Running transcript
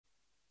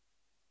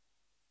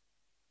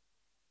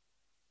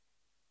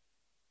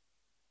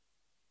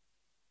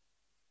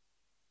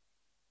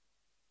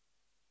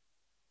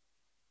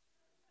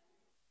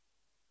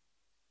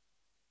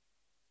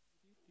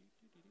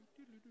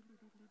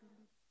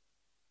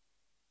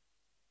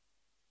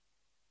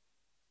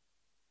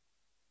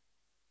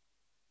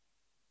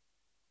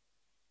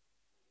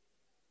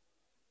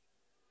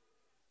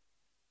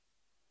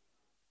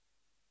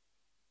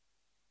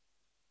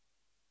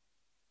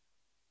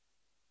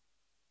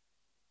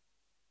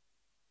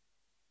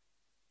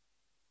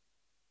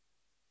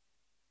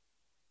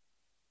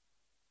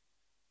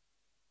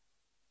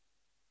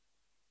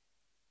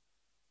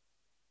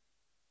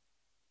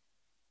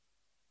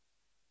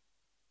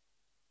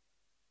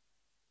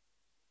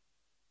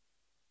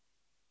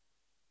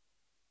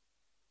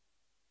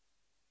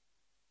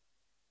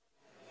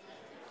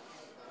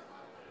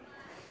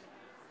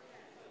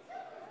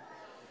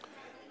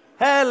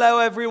Hello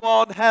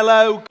everyone,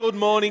 hello, good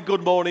morning,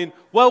 good morning.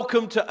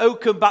 Welcome to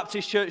Oakham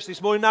Baptist Church this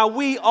morning. Now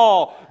we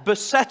are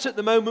beset at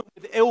the moment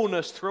with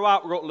illness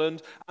throughout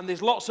Rutland, and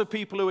there's lots of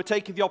people who are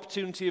taking the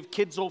opportunity of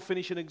kids all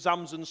finishing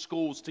exams and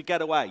schools to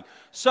get away.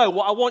 So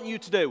what I want you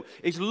to do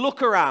is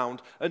look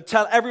around and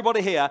tell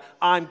everybody here,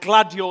 I'm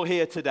glad you're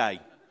here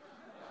today.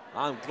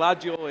 I'm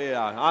glad you're here.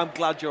 I'm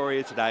glad you're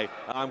here today.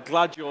 I'm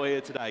glad you're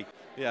here today.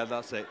 Yeah,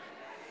 that's it.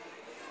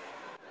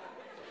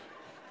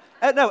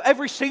 No,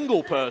 every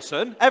single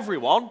person,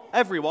 everyone.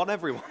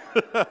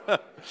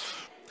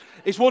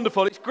 It's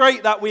wonderful. It's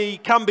great that we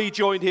can be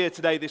joined here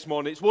today this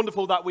morning. It's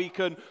wonderful that we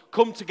can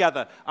come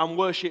together and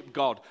worship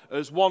God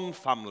as one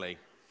family.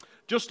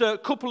 Just a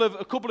couple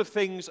of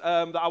things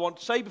that I want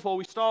to say before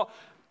we start.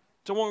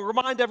 So I want to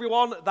remind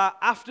everyone that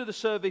after the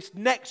service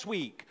next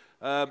week,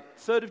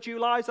 3rd of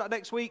July, is that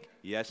next week?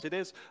 Yes, it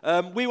is.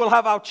 We will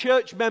have our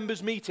church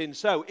members meeting.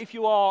 So if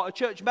you are a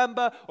church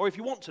member, or if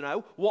you want to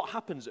know what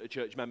happens at a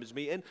church members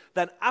meeting,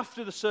 then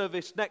after the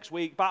service next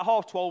week, about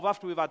 12:30,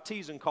 after we've had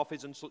teas and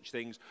coffees and such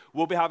things,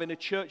 we'll be having a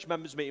church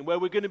members meeting where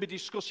we're going to be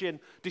discussing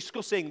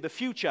the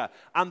future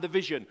and the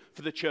vision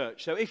for the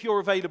church. So if you're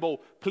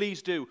available,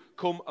 please do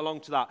come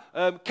along to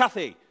that.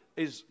 Kathy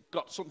has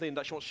got something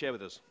that she wants to share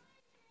with us.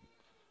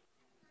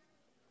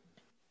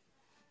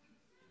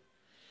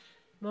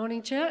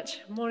 Morning, church.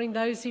 Morning,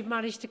 those who've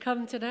managed to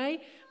come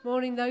today.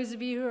 Morning, those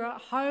of you who are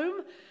at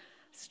home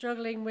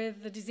struggling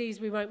with the disease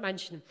we won't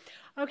mention.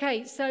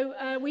 Okay,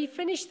 so we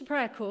finished the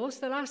prayer course.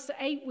 The last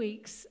 8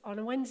 weeks on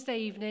a Wednesday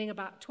evening,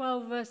 about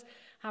 12 of us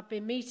have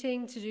been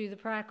meeting to do the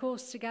prayer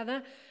course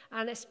together.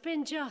 And it's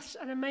been just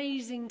an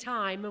amazing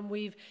time. And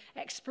we've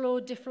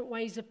explored different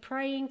ways of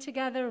praying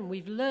together. And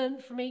we've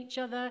learned from each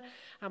other.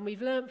 And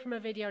we've learned from a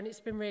video. And it's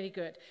been really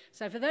good.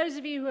 So for those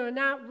of you who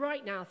are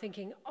right now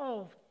thinking,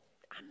 oh,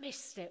 I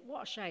missed it.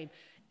 What a shame.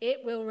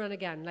 It will run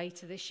again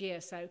later this year,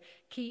 so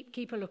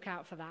keep a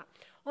lookout for that.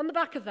 On the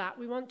back of that,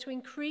 we want to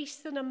increase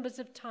the numbers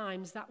of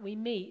times that we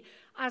meet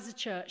as a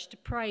church to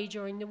pray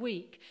during the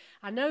week.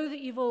 I know that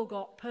you've all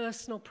got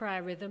personal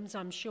prayer rhythms,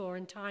 I'm sure,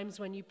 and times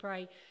when you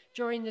pray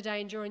during the day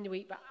and during the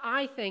week, but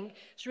I think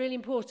it's really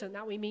important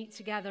that we meet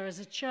together as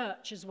a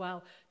church as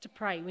well to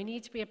pray. We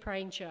need to be a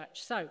praying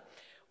church. So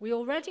we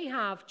already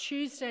have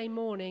Tuesday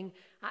morning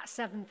at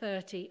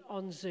 7:30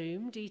 on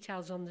Zoom,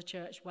 details on the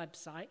church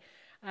website.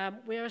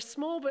 We're a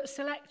small but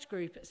select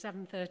group at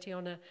 7:30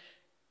 on a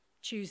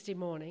Tuesday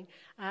morning.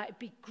 It'd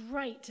be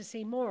great to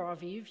see more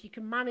of you. If you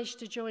can manage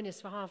to join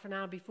us for half an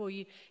hour before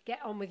you get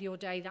on with your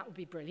day, that would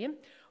be brilliant.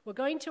 We're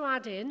going to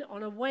add in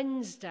on a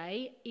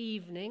Wednesday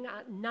evening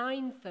at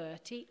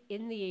 9:30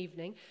 in the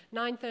evening,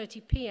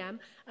 9:30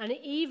 p.m, an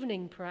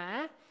evening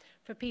prayer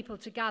for people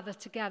to gather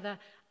together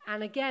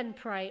and again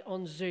pray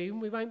on Zoom.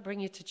 We won't bring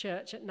you to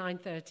church at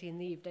 9:30 in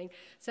the evening.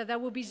 So there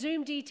will be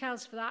Zoom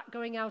details for that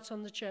going out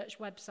on the church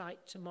website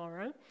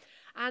tomorrow.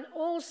 And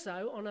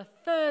also on a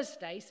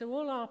Thursday, so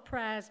all our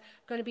prayers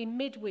are going to be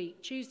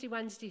midweek, Tuesday,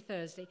 Wednesday,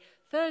 Thursday.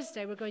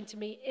 Thursday we're going to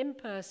meet in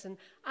person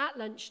at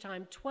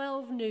lunchtime,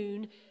 12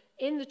 noon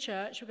in the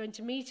church. We're going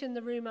to meet in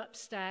the room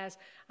upstairs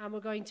and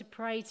we're going to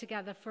pray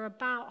together for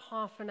about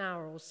half an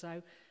hour or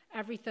so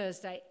every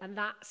Thursday. And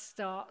that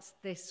starts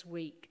this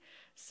week.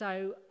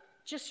 So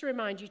just to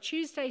remind you,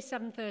 Tuesday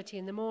 7:30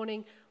 in the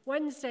morning,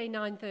 Wednesday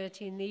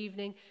 9:30 in the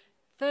evening,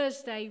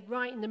 Thursday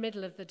right in the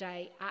middle of the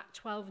day at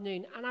 12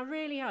 noon. And I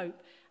really hope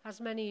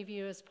as many of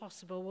you as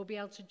possible will be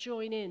able to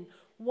join in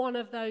one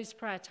of those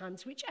prayer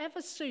times,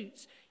 whichever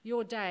suits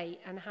your day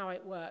and how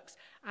it works.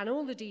 And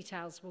all the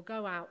details will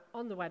go out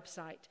on the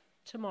website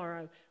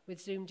tomorrow with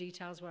Zoom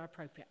details where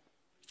appropriate.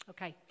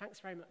 Okay, thanks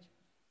very much.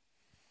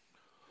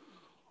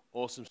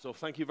 Awesome stuff.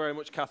 Thank you very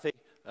much, Kathy.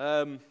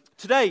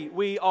 Today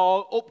we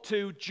are up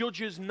to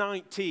Judges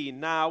 19.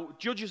 Now,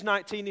 Judges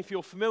 19, if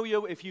you're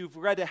familiar, if you've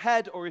read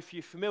ahead or if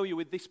you're familiar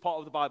with this part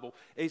of the Bible,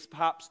 is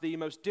perhaps the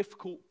most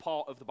difficult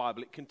part of the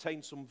Bible. It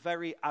contains some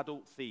very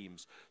adult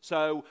themes.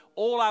 So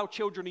all our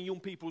children and young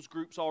people's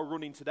groups are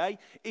running today.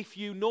 If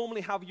you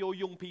normally have your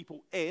young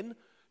people in,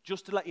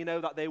 just to let you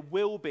know that there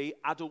will be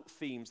adult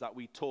themes that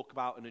we talk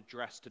about and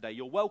address today.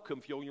 You're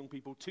welcome for your young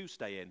people to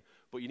stay in,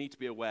 but you need to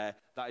be aware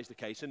that is the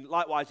case. And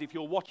likewise, if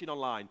you're watching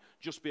online,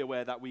 just be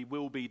aware that we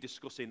will be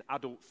discussing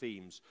adult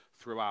themes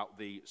throughout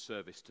the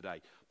service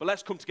today. But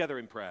let's come together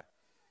in prayer.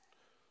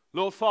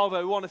 Lord Father,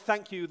 we want to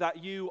thank you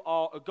that you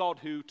are a God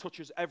who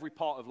touches every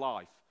part of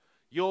life.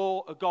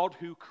 You're a God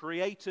who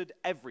created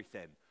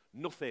everything.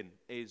 Nothing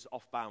is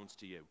off bounds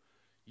to you.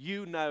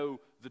 You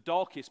know the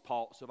darkest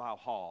parts of our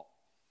heart.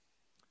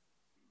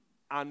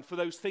 And for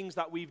those things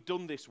that we've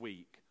done this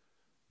week,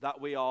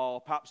 that we are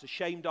perhaps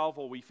ashamed of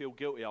or we feel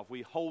guilty of,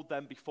 we hold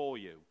them before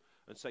you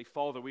and say,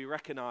 Father, we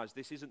recognize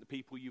this isn't the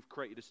people you've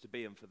created us to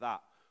be, and for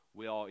that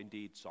we are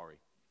indeed sorry.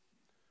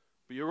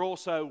 But you're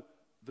also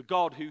the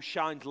God who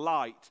shines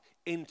light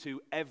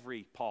into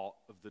every part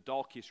of the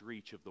darkest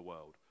reach of the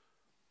world.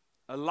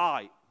 A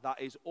light that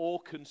is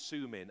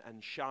all-consuming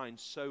and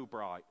shines so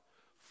bright.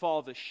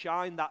 Father,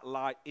 shine that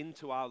light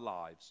into our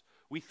lives.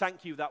 We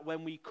thank you that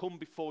when we come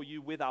before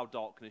you with our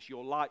darkness,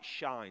 your light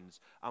shines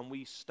and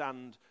we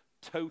stand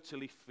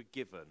totally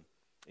forgiven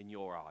in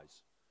your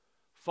eyes.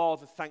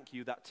 Father, thank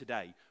you that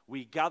today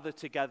we gather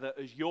together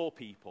as your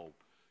people,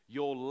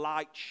 your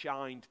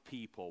light-shined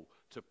people,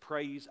 to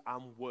praise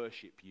and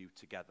worship you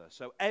together.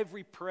 So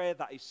every prayer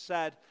that is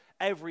said,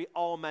 every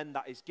amen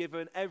that is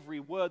given, every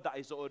word that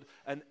is uttered,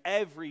 and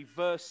every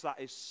verse that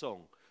is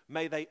sung,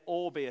 may they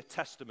all be a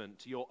testament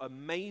to your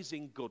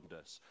amazing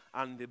goodness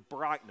and the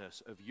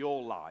brightness of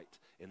your light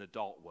in a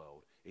dark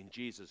world. In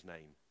Jesus'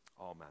 name,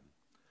 amen.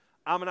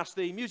 I'm going to ask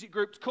the music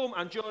group to come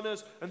and join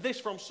us. And this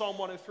from Psalm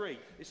 103.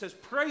 It says,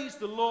 praise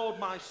the Lord,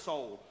 my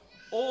soul.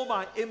 All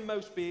my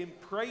inmost being,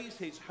 praise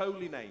his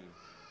holy name.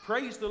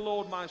 Praise the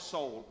Lord, my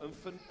soul,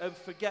 and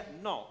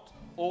forget not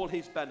all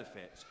his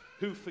benefits,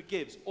 who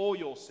forgives all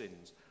your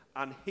sins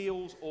and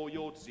heals all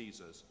your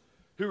diseases,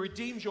 who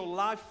redeems your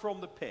life from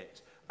the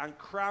pit and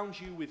crowns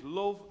you with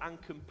love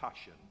and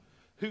compassion,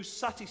 who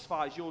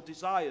satisfies your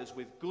desires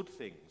with good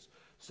things,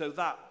 so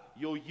that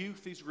your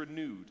youth is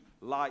renewed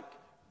like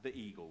the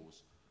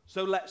eagles.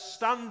 So let's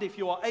stand. If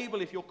you are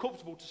able, if you're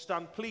comfortable to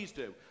stand, please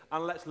do.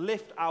 And let's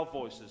lift our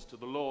voices to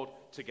the Lord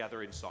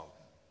together in song.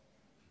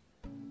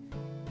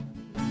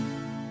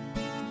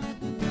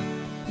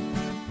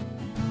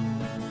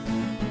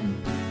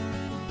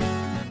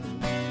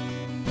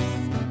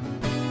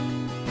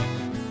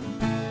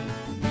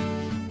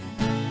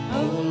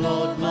 Oh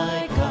Lord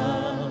my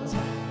God,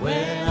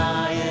 when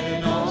I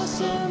in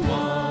awesome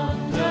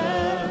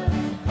wonder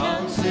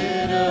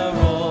consider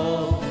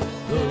all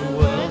the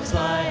works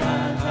thy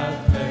hand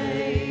hath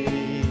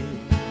made,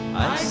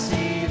 I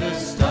see the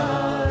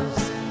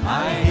stars,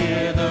 I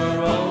hear the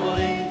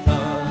rolling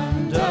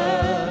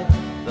thunder,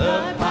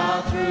 the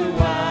power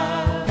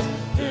throughout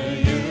the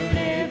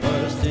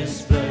universe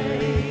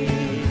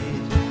displayed.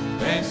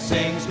 Then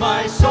sings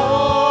my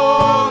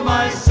soul,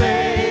 my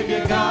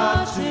Savior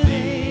God, to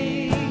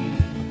thee.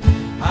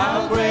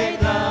 How great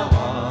thou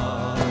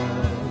art,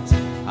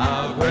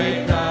 how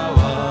great thou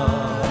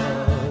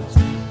art.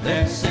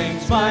 Then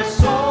sings my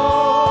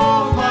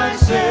soul, my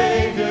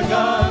Savior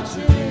God,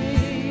 to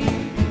thee.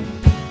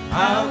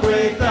 How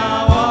great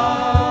thou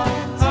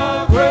art,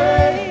 how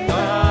great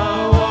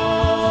thou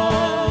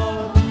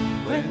art.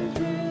 When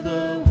through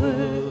the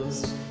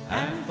woods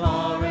and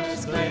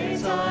forest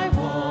glades I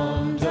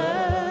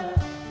wander,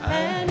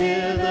 and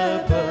hear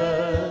the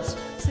birds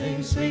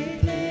sing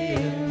sweetly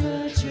in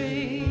the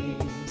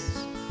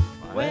trees.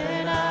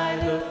 When I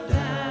look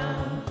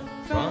down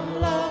from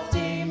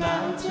lofty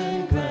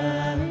mountain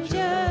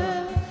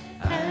grandeur,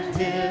 and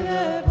hear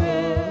the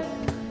brook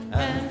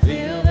and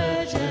feel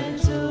the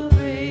gentle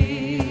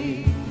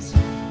breeze,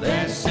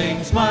 then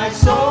sings my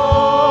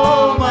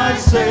soul, my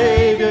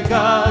Savior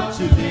God,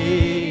 to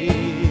thee.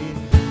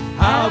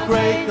 How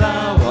great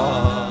thou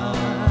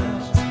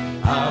art,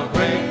 how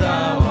great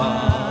thou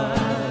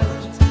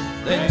art.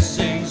 Then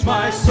sings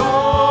my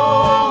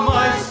soul,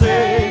 my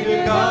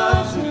Savior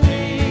God, to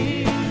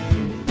thee.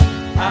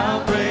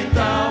 How great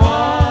thou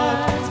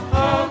art,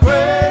 how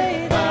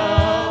great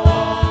thou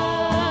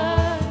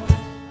art.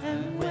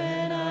 And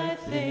when I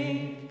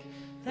think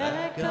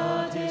that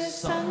God his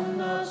Son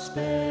not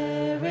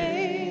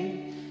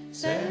sparing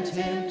sent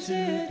him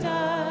to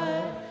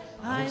die,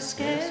 I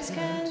scarce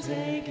can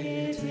take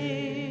it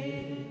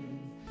in,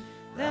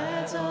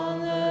 that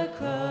on the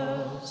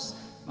cross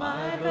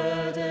my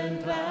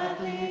burden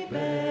gladly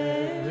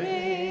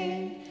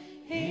bearing,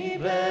 he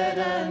bled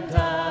and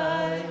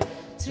died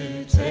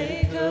to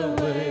take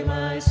away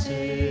my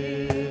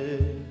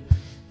sin.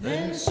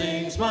 Then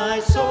sings my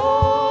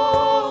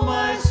soul,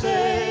 my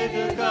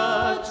Savior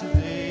God, to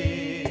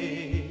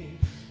thee.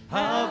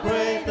 How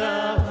great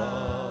thou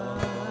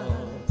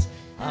art,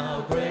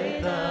 how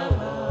great thou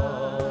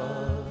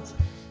art.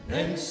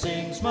 Then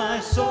sings my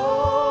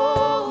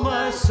soul,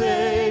 my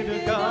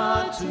Savior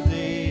God, to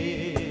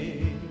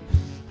thee.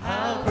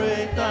 How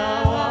great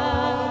thou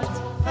art,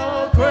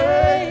 how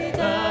great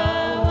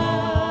thou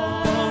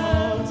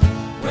art.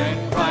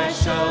 When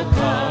Christ shall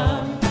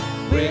come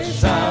with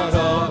shout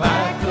of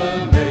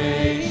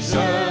acclamation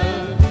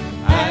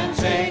and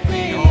take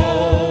me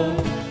home,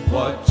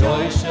 what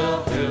joy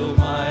shall fill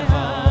my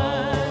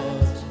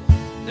heart.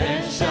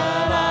 Then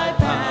shall I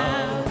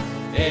bow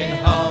in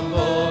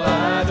humble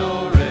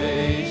adoration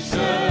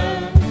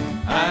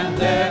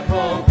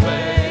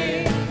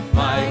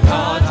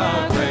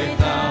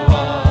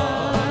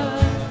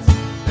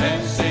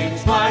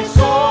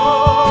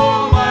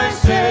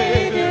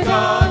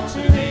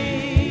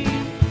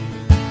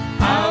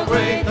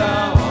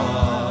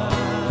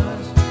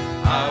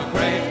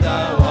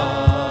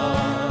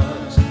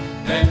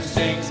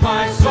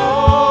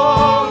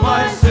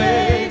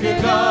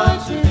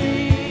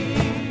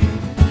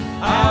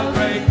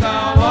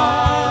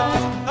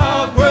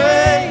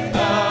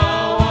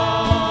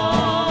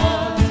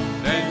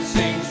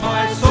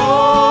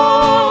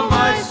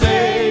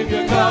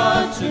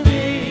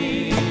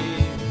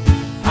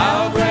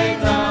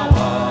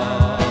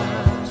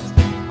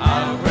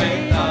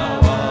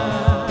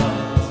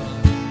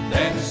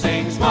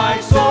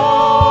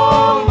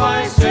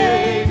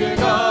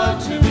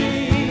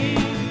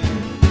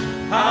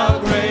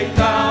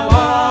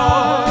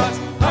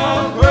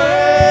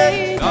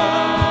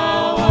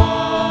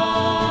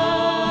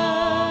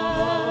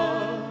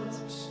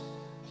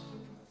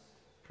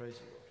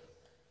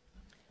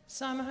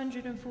Psalm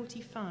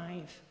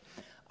 145.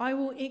 I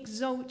will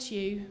exalt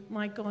you,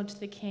 my God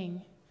the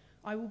King.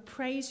 I will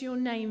praise your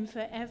name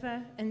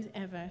forever and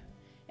ever.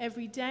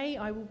 Every day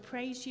I will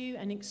praise you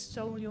and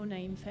extol your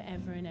name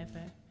forever and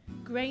ever.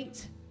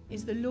 Great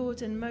is the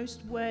Lord and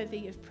most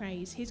worthy of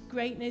praise. His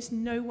greatness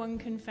no one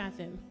can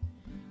fathom.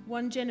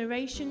 One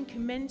generation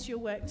commends your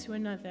work to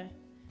another.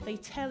 They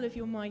tell of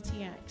your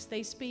mighty acts.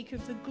 They speak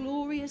of the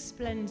glorious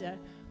splendor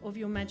of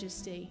your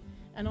majesty,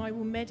 and I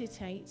will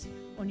meditate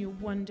on your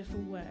wonderful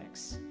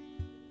works.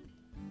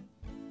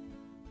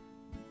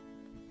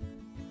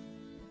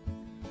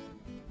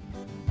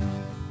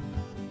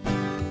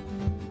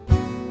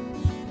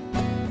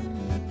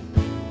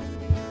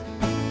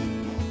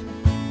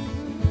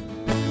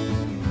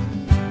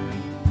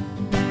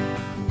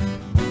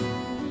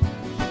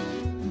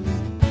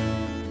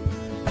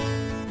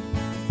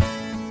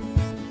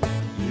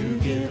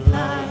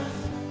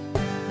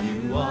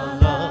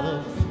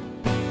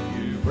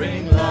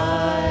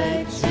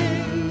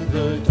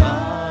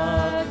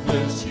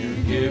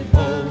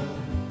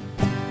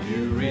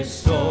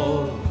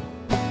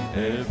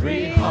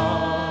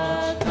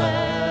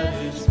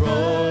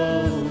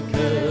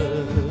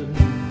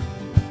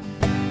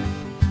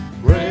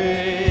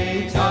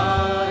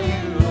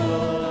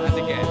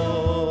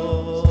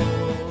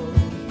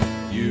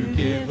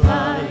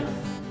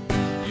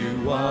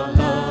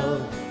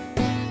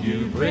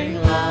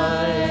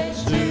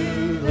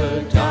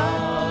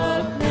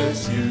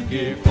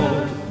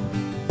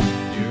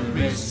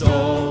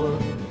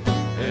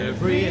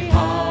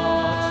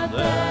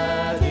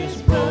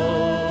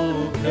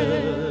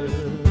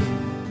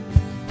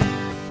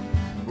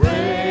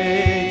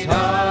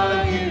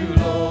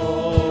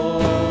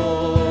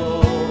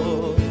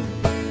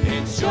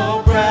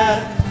 Your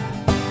breath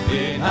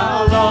in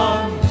our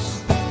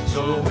lungs,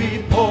 so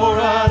we pour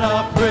out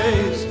our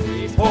praise,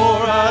 we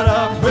pour out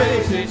our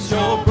praise. It's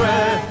your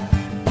breath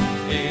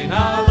in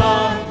our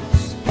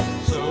lungs,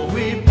 so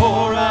we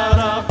pour out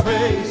our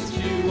praise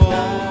to you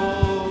only.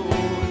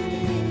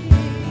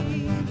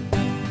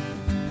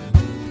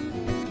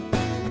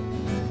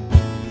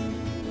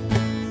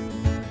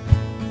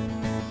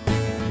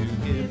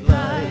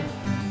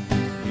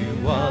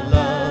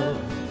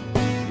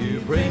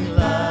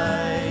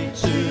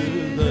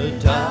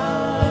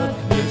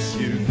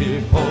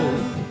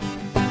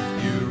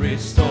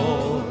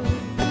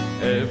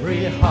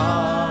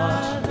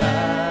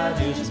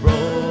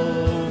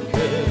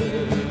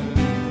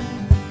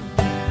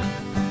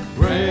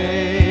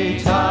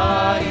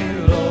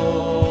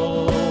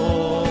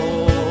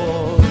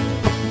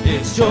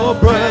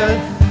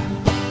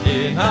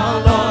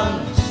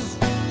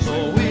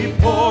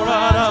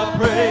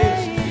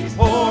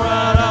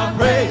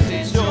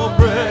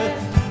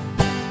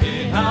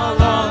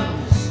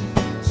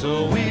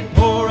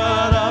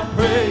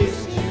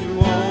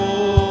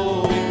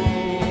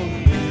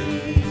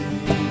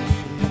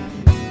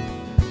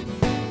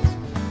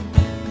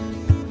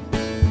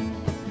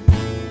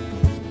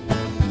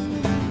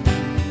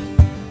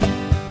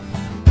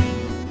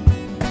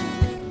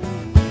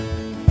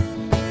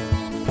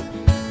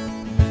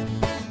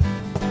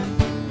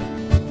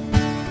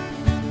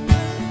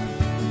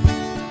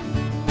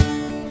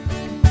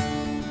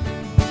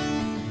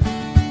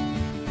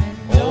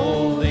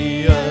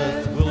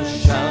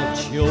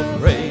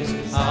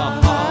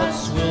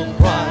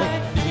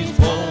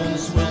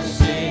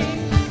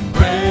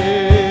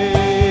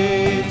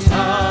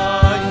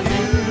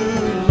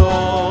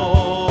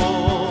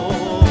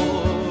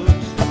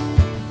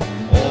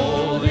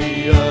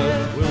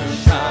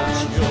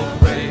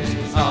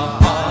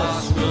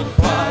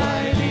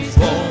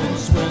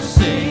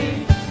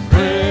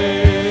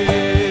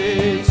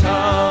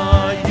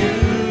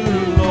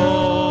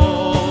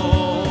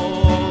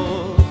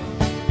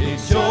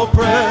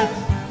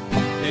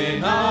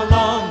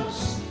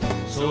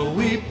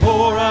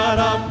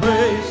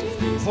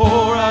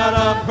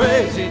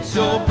 It's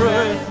your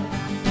breath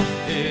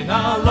in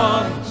our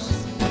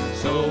lungs,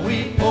 so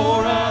we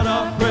pour out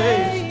our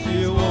praise to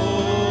you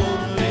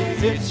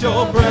only. It's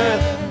your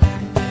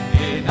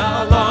breath in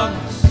our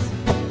lungs,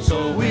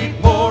 so we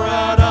pour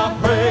out our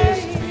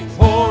praise, we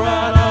pour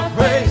out our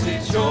praise.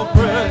 It's your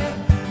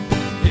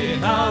breath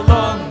in our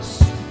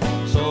lungs,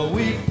 so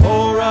we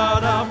pour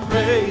out our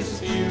praise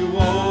to you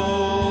only.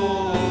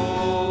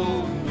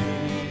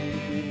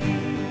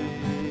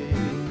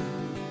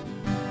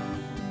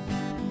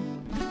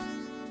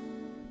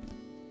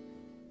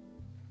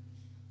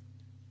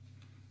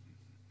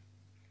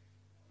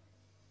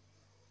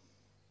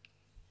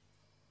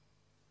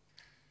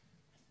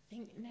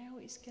 Now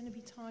it's going to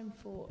be time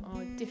for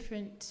our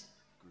different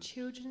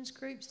children's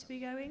groups to be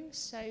going.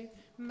 So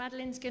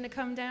Madeline's going to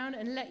come down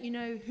and let you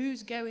know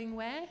who's going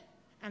where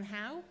and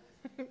how.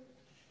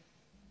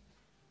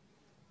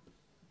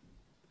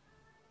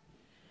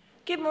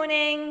 Good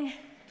morning.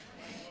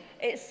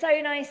 It's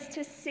so nice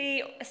to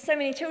see so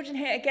many children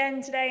here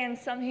again today and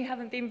some who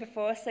haven't been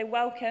before, so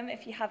welcome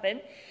if you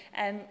haven't.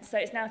 So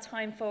it's now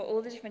time for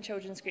all the different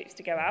children's groups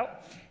to go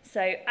out.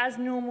 So as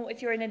normal,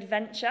 if you're in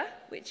Adventure,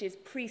 which is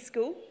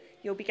preschool,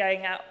 you'll be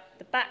going out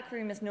The back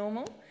room is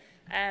normal.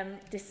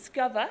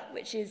 Discover,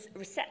 which is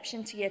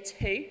reception to year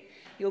 2.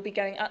 You'll be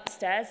going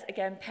upstairs.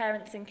 Again,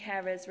 parents and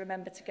carers,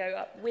 remember to go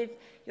up with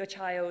your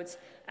child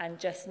and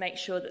just make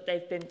sure that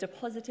they've been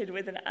deposited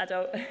with an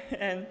adult.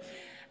 And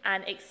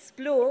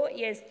explore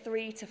years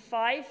 3 to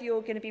 5.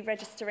 You're going to be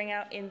registering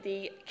out in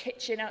the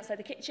kitchen, outside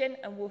the kitchen,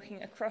 and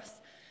walking across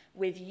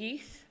with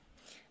youth.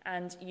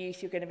 And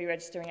youth, you're going to be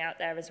registering out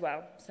there as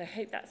well. So I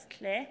hope that's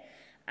clear.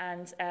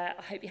 And I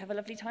hope you have a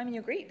lovely time in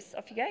your groups.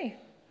 Off you go.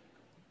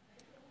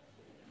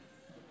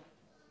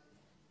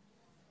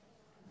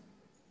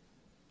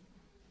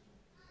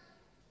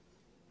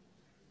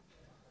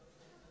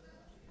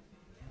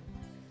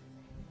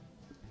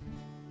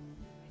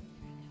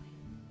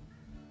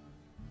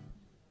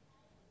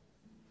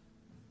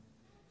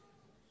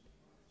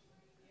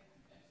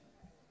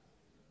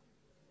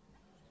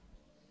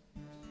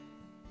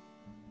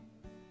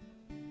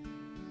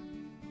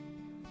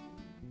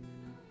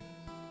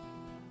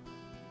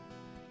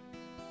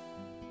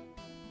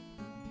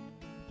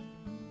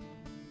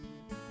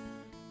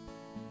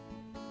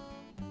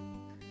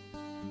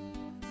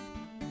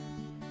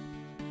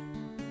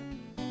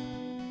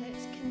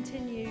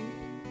 Continue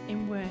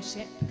in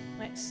worship.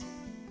 Let's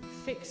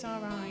fix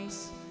our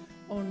eyes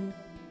on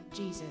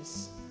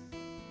Jesus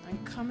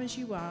and come as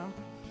you are.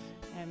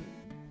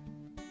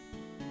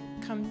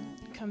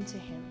 Come to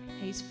him.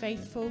 He's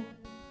faithful,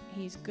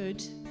 he's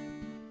good,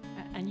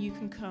 and you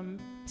can come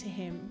to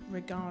him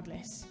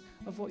regardless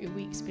of what your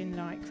week's been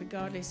like,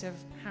 regardless of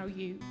how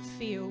you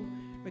feel,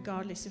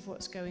 regardless of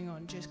what's going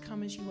on. Just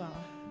come as you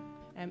are.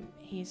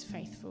 He is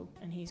faithful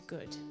and he's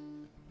good.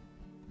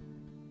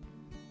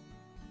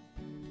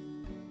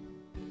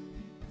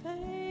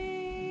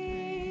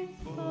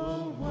 Faithful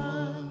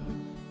one,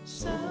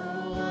 so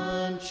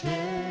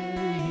unchanging,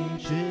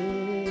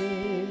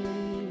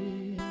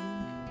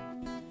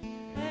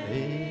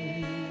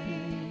 ageless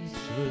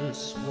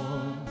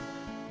one,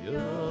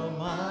 you're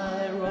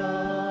my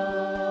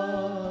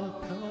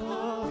rock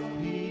of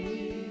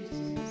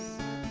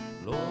peace,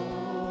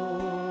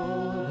 Lord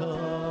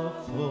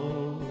of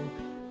all,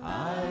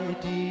 I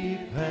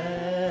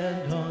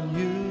depend on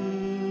you.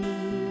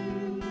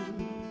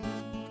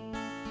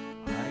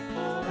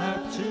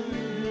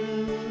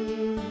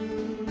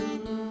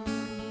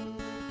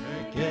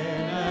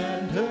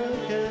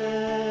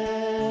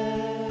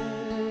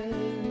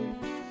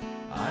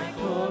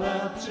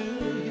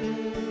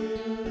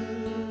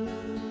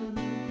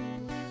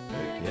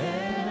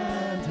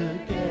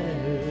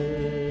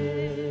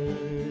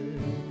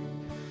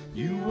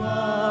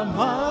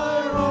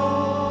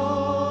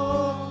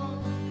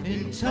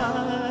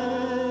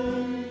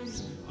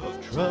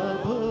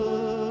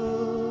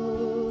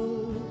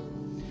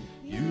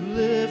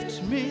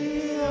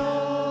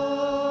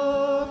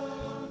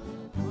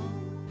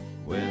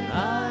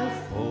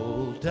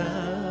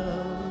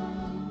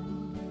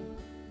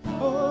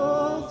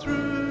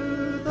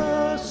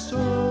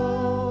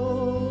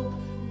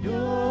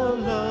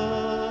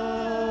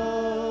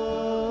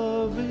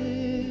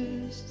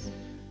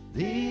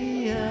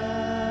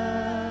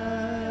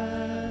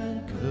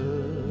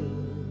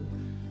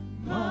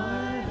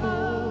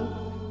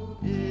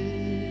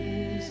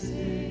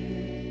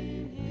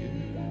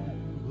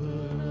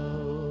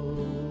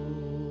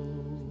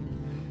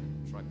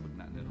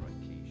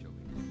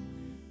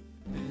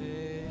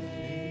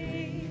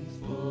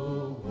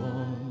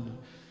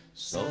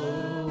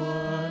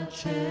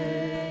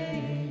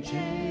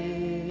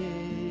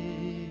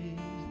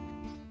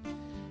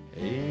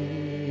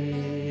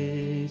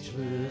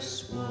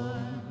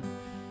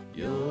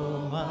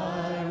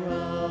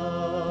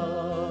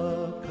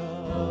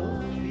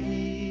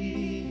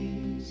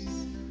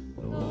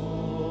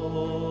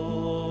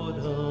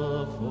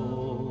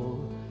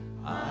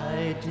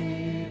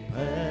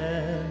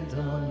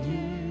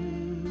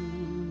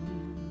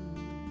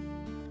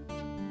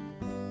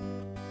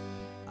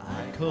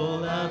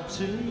 Call out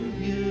to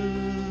you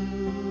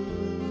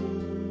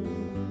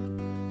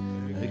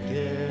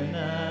again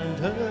and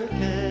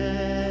again.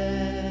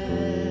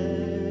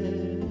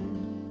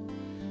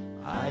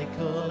 I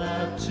call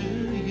out to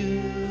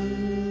you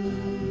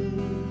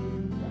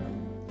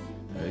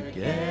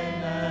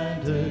again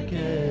and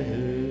again.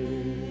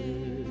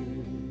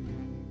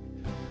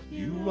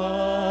 You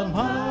are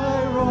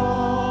my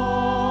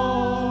rock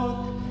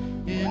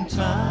in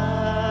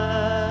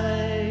times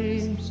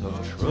of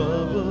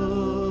trouble.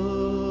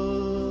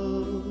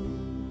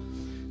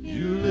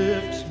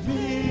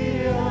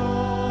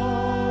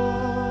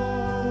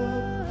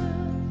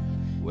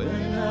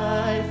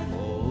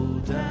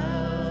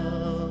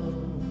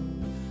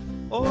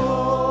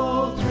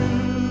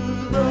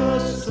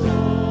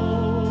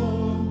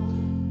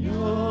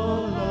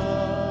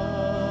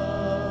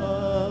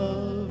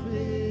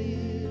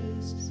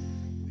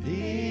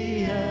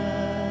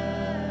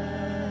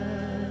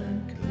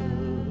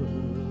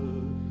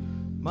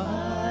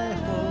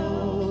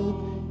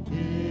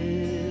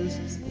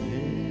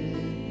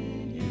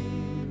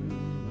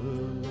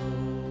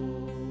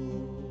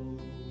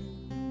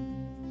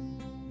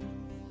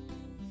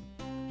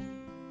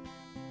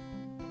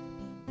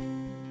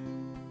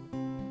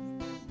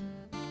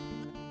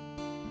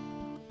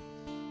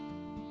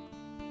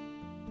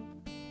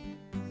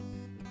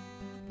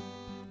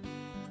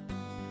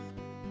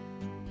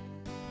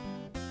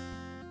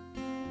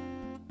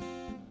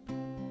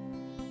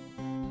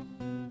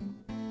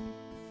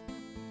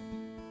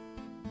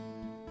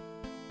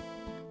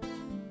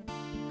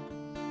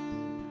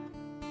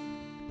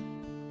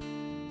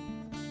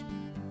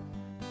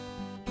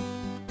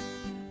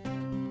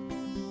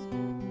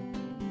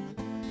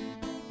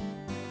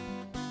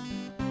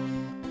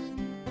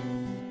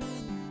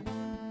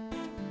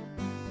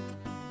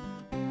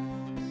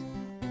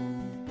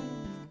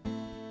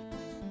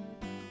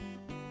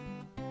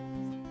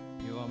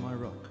 my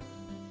rock.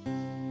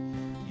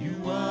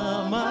 You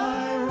are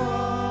my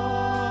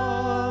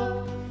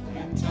rock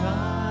in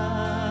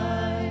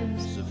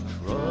times of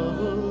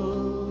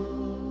trouble.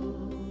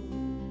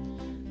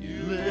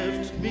 You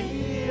lift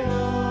me up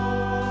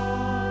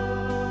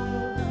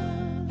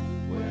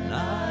when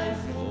I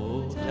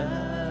fall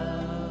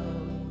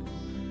down.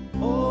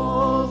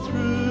 All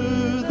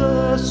through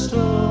the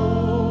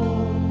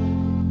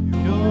storm,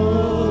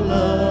 your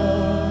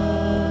love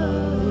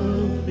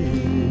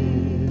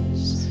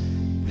is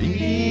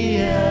the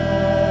anchor.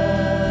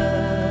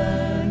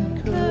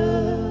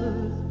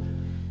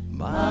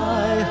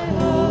 My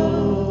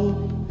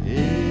hope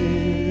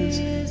is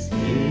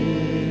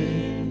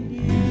in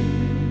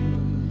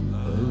you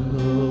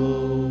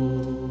alone.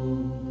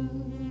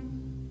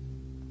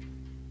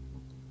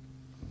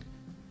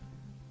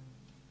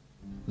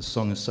 The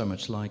song is so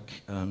much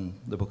like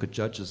the book of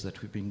Judges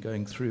that we've been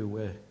going through,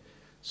 where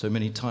so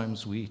many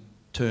times we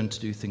turn to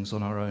do things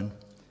on our own,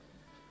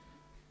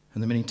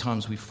 and the many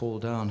times we fall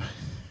down,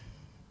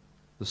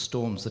 the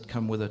storms that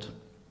come with it.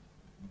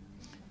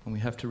 And we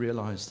have to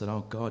realize that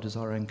our God is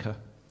our anchor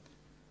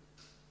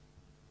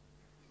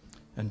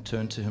and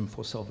turn to him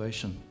for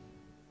salvation.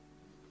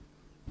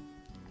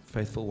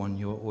 Faithful one,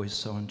 you are always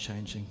so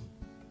unchanging,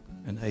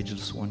 and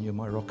ageless one, you're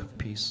my rock of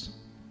peace.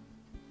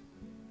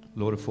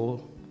 Lord of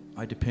all,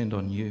 I depend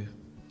on you,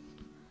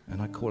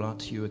 and I call out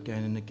to you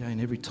again and again.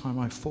 Every time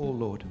I fall,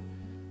 Lord,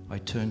 I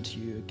turn to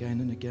you again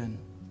and again.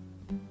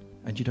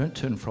 And you don't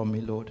turn from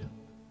me, Lord.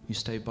 You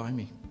stay by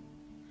me,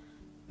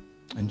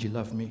 and you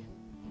love me,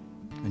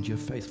 and you're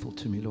faithful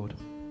to me, Lord.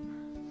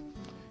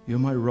 You're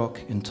my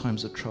rock in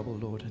times of trouble,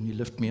 Lord, and you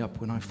lift me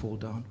up when I fall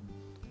down.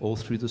 All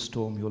through the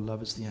storm, your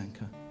love is the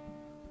anchor,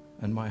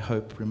 and my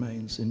hope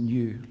remains in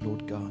you,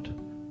 Lord God,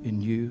 in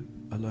you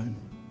alone.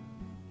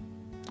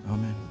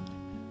 Amen.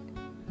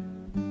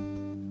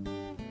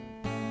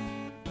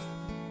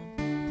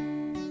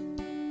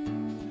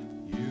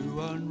 You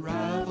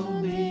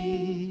unravel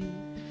me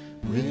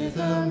with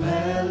a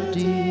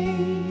melody.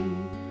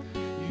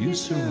 You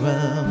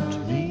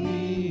surround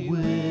me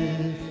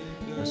with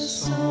a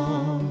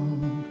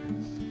song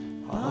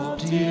of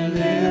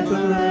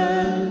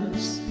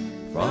deliverance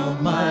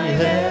from my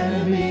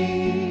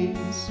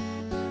enemies,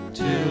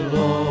 till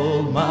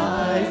all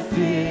my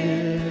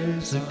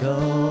fears are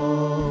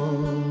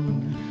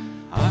gone.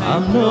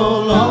 I'm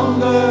no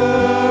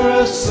longer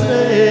a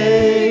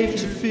slave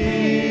to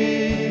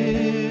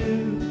fear.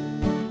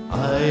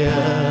 I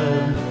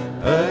am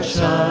a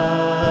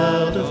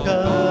child of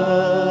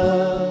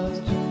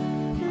God.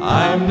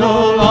 I'm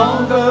no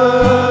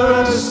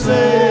longer a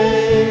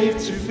slave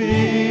to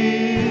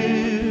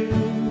fear.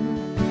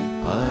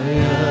 I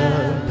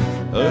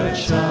am a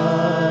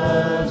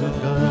child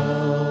of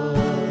God.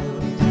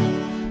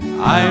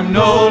 I'm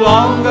no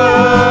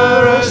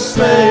longer a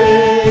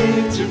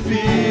slave to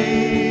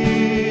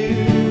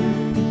fear.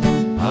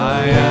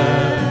 I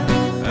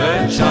am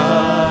a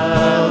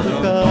child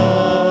of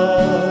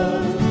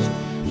God.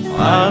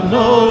 I'm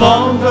no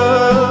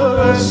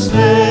longer a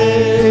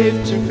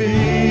slave to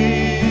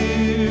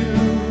fear.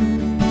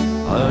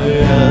 I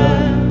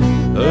am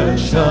a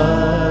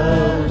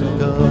child of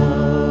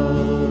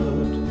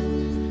God.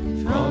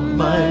 From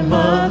my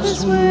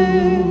mother's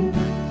womb,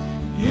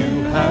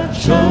 you have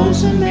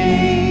chosen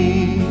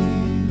me.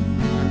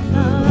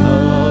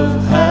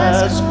 Love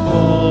has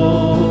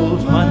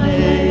called my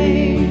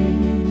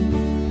name.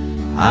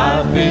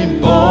 I've been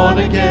born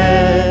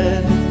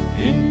again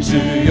into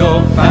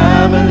your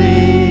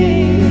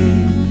family.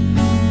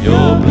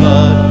 Your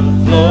blood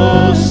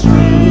flows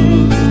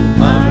through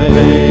my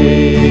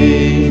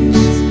veins.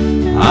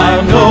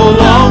 I'm no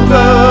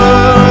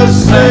longer a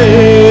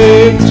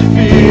slave to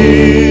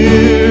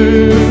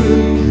fear.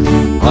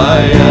 I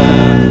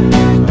am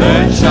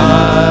a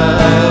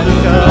child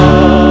of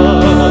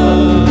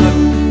God.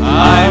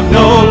 I'm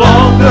no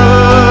longer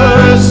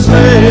a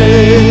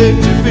slave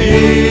to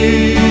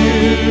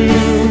fear.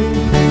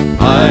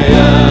 I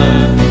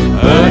am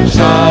a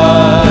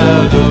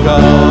child of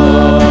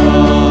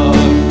God.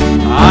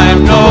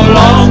 I'm no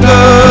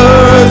longer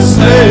a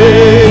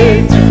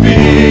slave to fear.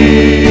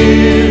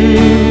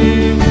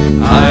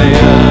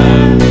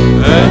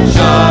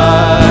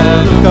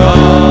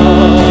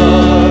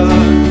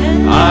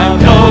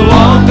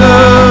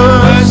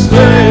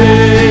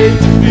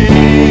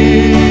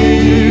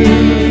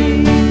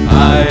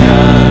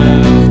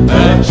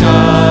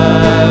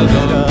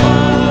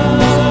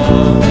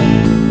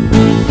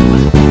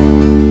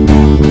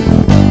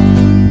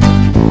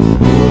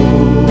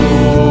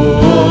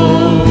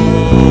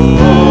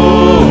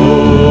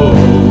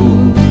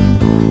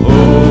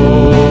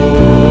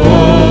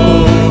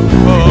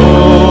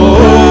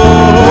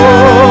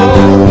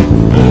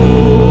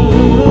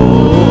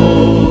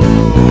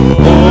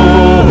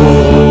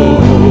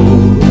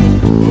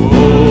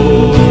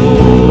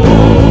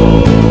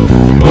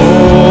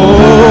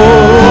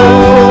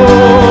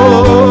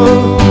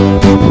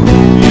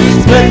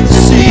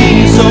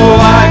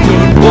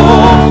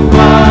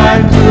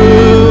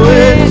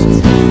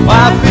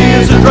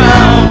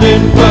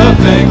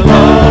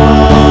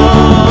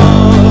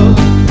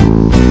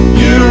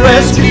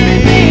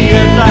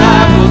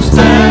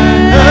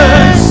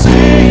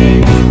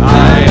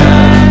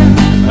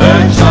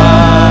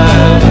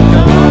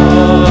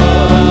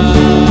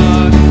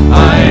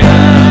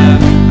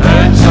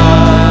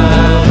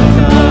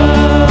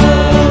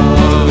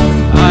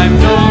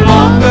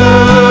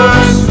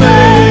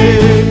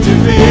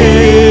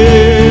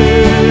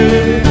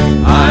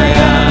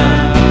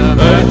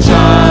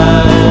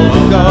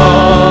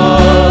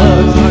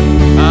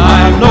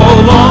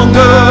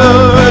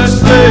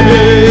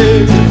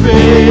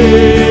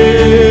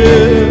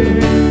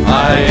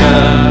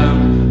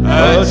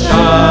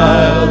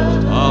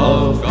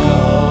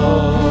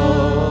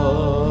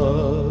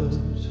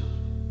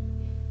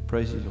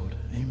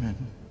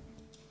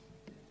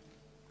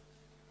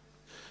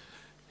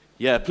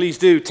 Yeah, please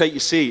do take your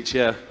seats,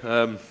 yeah.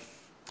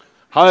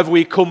 However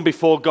we come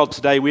before God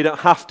today, we don't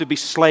have to be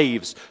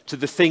slaves to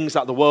the things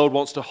that the world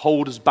wants to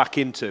hold us back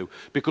into,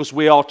 because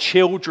we are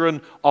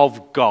children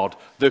of God,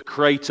 the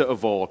creator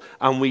of all,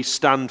 and we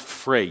stand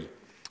free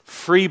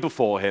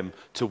before him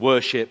to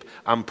worship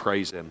and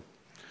praise him.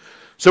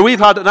 So we've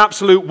had an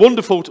absolute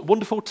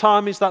wonderful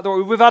time, is that the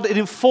word? We've had an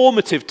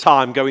informative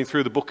time going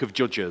through the book of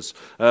Judges.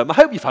 I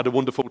hope you've had a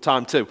wonderful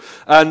time too.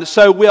 And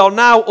so we are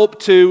now up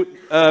to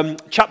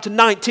chapter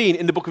 19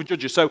 in the book of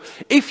Judges. So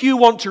if you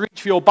want to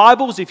reach for your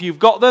Bibles, if you've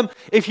got them,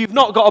 if you've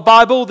not got a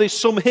Bible, there's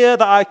some here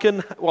that I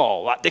can,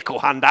 well, that Dick will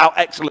hand out,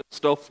 excellent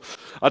stuff.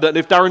 I don't know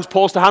if Darren's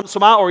paused to hand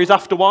some out or he's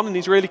after one and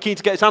he's really keen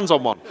to get his hands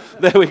on one.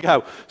 There we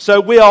go.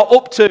 So we're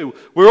up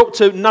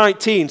to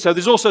 19. So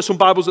there's also some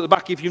Bibles at the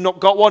back if you've not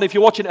got one. If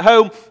you're watching at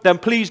home, then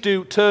please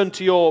do turn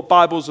to your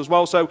Bibles as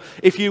well. So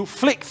if you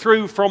flick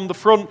through from the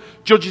front,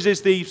 Judges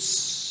is the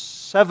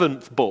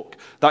 7th book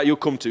that you'll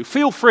come to.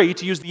 Feel free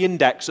to use the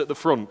index at the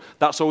front.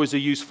 That's always a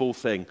useful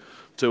thing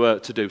to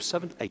do.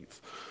 7th,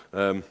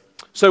 8th.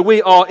 So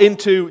we are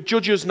into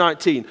Judges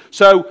 19.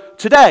 So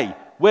today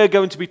we're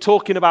going to be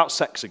talking about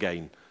sex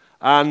again.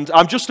 And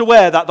I'm just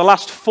aware that the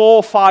last 4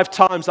 or 5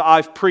 times that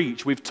I've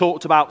preached, we've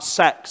talked about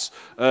sex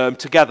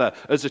together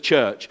as a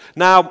church.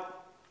 Now,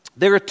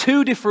 there are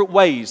 2 different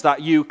ways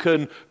that you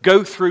can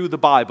go through the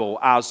Bible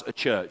as a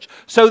church.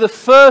 So the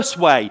first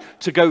way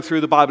to go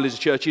through the Bible as a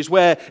church is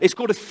where it's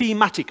called a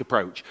thematic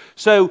approach.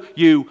 So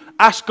you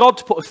ask God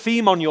to put a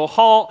theme on your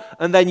heart,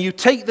 and then you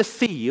take the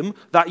theme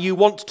that you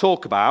want to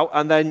talk about,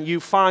 and then you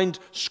find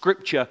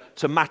Scripture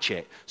to match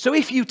it. So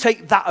if you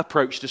take that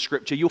approach to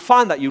Scripture, you'll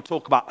find that you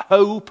talk about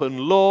hope and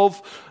love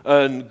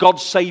and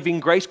God's saving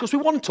grace, because we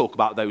want to talk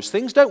about those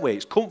things, don't we?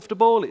 It's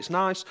comfortable, it's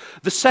nice.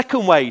 The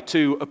second way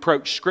to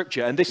approach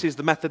Scripture, and this is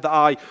the method that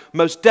I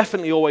most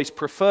definitely always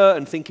prefer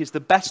and think is the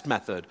best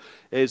method,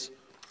 is,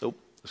 oh,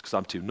 that's because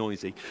I'm too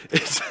noisy.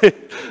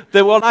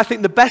 The one I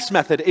think the best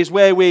method is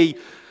where we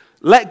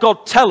let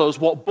God tell us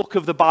what book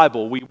of the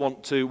Bible we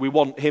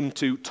want him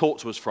to talk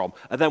to us from,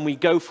 and then we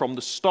go from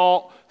the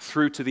start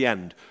through to the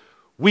end.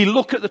 We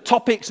look at the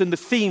topics and the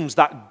themes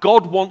that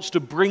God wants to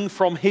bring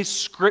from his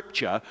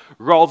Scripture,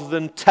 rather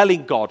than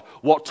telling God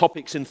what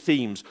topics and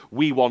themes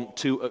we want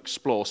to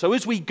explore. So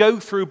as we go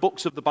through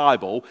books of the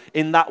Bible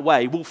in that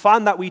way, we'll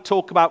find that we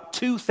talk about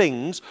 2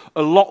 things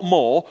a lot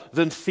more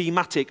than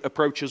thematic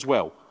approaches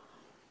will.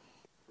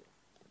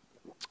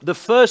 The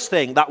first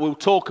thing that we'll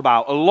talk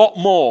about a lot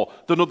more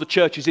than other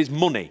churches is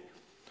money.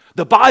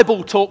 The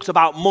Bible talks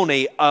about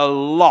money a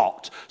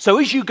lot. So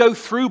as you go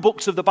through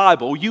books of the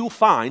Bible, you'll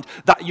find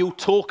that you'll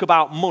talk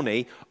about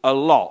money a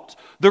lot.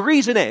 The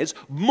reason is,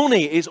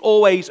 money is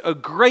always a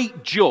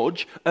great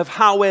judge of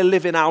how we're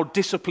living our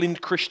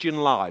disciplined Christian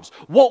lives.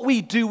 What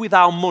we do with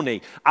our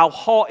money, our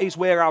heart is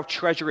where our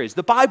treasure is.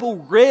 The Bible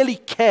really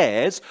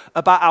cares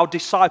about our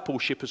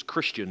discipleship as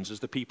Christians, as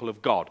the people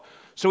of God.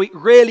 So it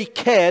really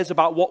cares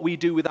about what we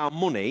do with our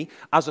money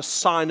as a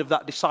sign of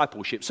that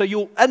discipleship. So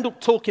you'll end up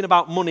talking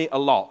about money a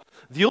lot.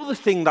 The other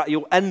thing that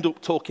you'll end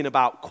up talking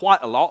about quite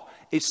a lot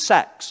is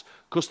sex,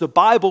 because the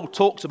Bible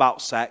talks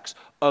about sex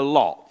a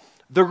lot.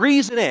 The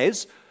reason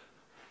is,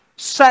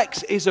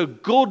 sex is a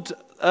good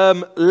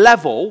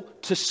level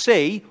to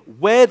see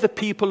where the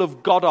people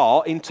of God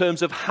are in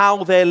terms of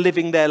how they're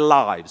living their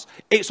lives.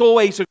 It's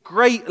always a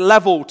great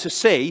level to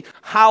see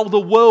how the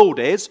world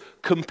is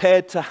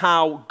compared to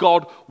how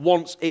God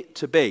wants it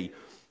to be.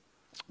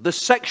 The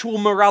sexual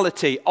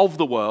morality of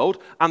the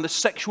world and the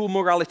sexual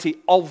morality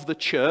of the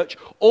church,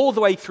 all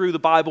the way through the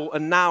Bible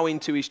and now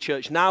into his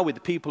church, now with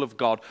the people of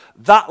God,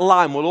 that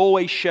line will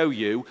always show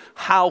you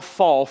how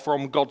far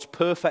from God's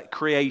perfect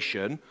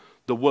creation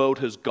the world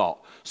has got.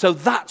 So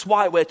that's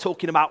why we're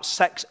talking about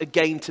sex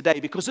again today,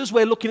 because as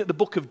we're looking at the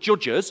book of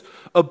Judges,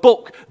 a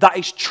book that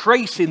is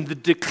tracing the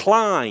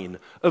decline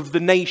of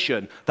the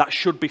nation that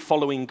should be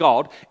following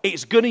God,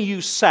 it's going to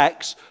use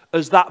sex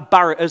as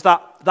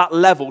that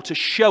level to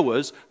show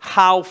us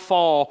how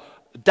far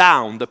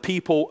down the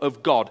people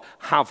of God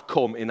have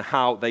come in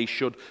how they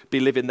should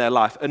be living their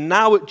life. And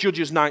now at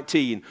Judges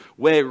 19,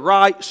 we're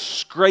right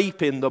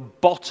scraping the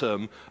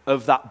bottom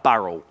of that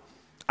barrel.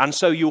 And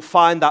so you'll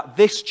find that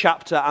this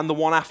chapter and the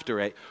one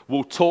after it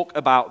will talk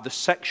about the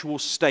sexual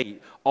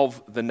state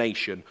of the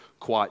nation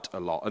quite a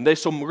lot. And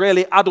there's some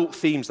really adult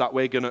themes that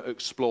we're going to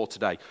explore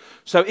today.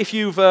 So if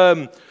you've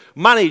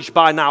managed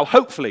by now,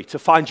 hopefully, to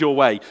find your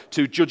way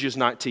to Judges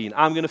 19,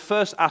 I'm going to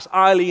first ask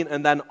Eileen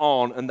and then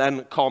On and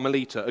then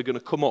Carmelita are going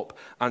to come up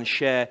and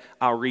share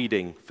our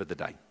reading for the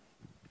day.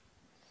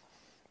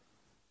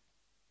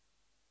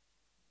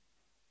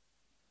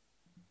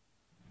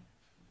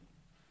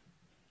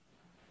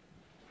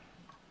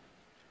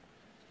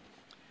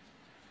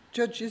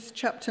 Judges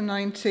chapter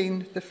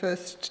 19, the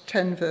first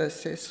 10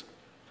 verses.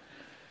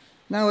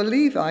 Now a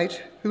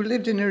Levite who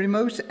lived in a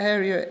remote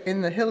area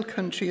in the hill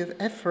country of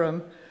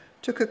Ephraim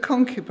took a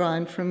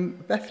concubine from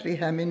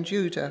Bethlehem in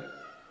Judah.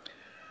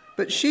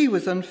 But she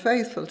was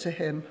unfaithful to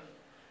him.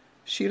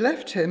 She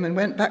left him and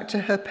went back to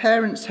her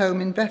parents' home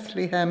in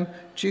Bethlehem,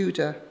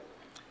 Judah.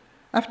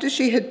 After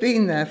she had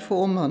been there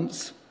 4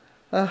 months,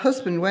 her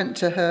husband went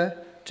to her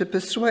to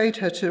persuade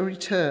her to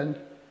return.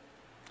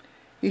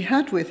 He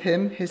had with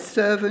him his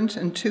servant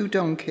and 2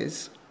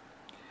 donkeys.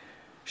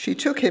 She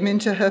took him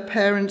into her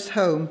parents'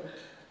 home,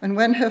 and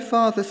when her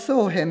father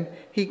saw him,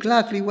 he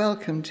gladly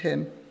welcomed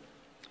him.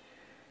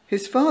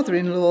 His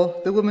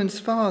father-in-law, the woman's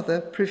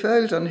father,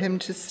 prevailed on him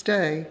to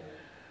stay,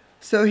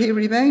 so he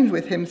remained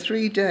with him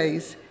 3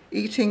 days,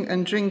 eating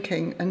and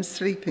drinking and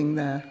sleeping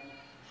there.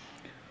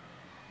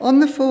 On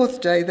the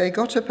 4th day they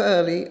got up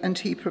early, and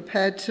he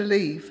prepared to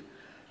leave,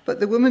 but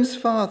the woman's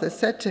father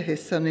said to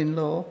his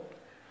son-in-law,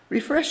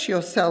 "Refresh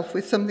yourself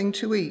with something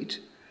to eat,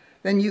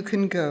 then you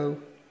can go."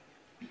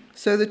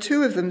 So the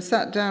 2 of them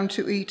sat down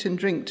to eat and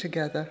drink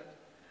together.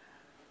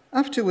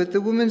 Afterward, the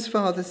woman's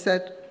father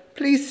said,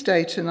 "Please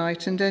stay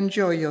tonight and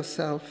enjoy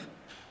yourself."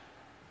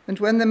 And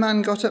when the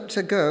man got up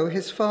to go,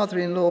 his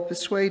father-in-law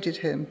persuaded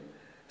him,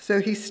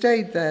 so he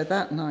stayed there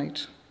that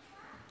night.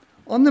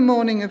 On the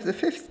morning of the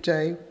 5th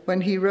day,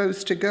 when he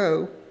rose to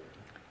go,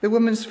 the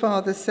woman's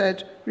father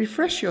said,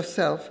 "Refresh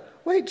yourself,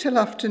 wait till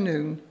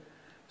afternoon."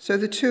 So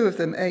the 2 of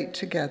them ate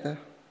together.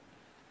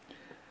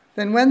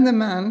 Then when the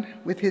man,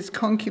 with his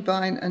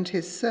concubine and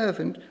his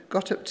servant,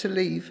 got up to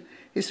leave,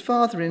 his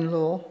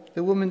father-in-law,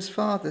 the woman's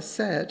father,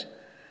 said,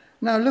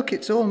 "Now look,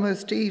 it's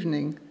almost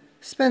evening.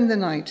 Spend the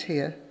night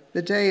here.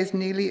 The day is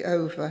nearly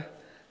over.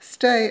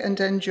 Stay and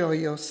enjoy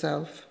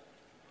yourself.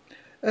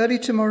 Early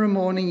tomorrow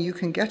morning you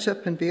can get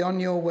up and be on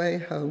your way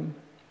home."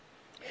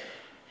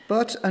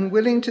 But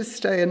unwilling to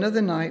stay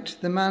another night,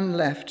 the man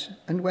left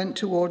and went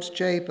towards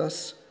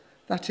Jebus,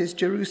 that is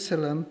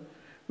Jerusalem,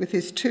 with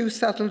his 2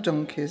 saddle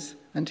donkeys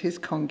and his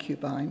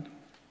concubine.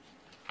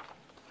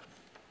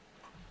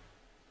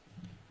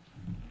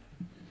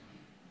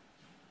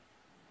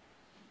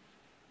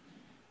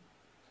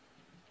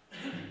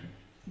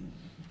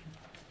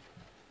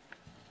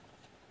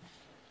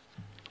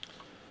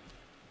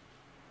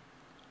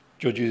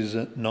 Judges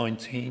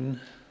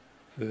 19,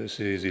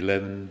 verses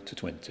 11 to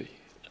 20.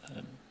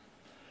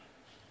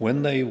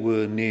 When they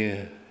were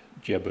near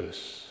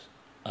Jebus,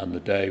 and the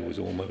day was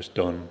almost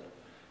done,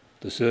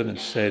 the servant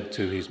said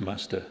to his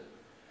master,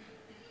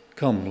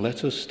 "Come,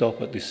 let us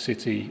stop at this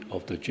city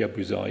of the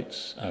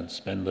Jebusites and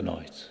spend the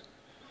night."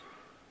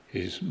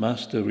 His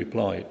master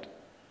replied,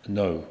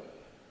 "No,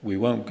 we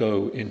won't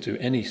go into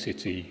any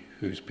city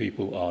whose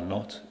people are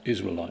not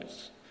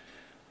Israelites.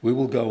 We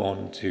will go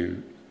on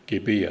to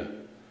Gibeah."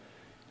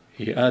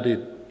 He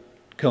added,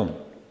 "Come,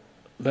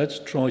 let's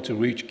try to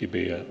reach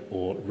Gibeah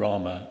or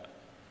Ramah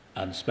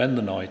and spend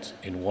the night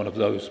in one of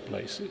those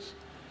places."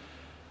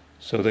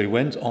 So they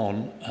went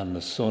on, and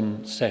the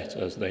sun set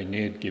as they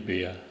neared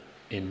Gibeah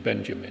in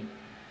Benjamin.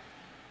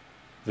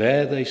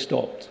 There they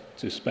stopped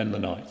to spend the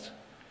night.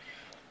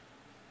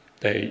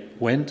 They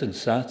went and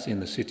sat in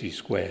the city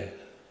square,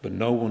 but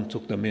no one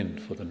took them in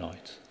for the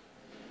night.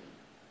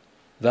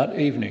 That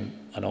evening,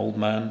 an old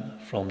man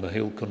from the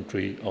hill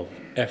country of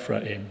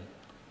Ephraim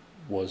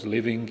was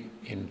living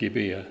in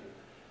Gibeah.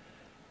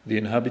 The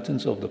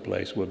inhabitants of the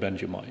place were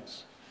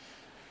Benjamites.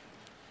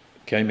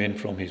 Came in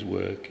from his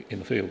work in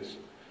the fields.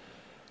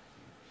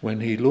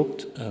 When he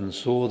looked and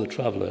saw the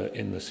traveller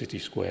in the city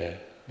square,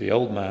 the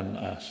old man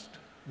asked,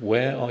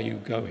 "Where are you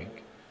going?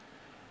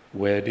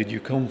 Where did you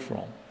come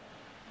from?"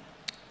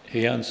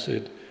 He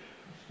answered,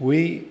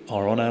 "We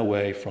are on our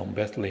way from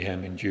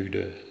Bethlehem in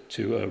Judah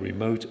to a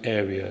remote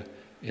area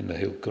in the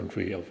hill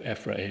country of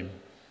Ephraim,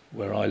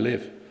 where I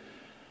live.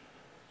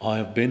 I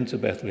have been to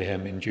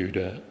Bethlehem in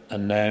Judah,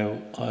 and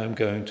now I am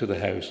going to the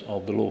house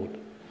of the Lord.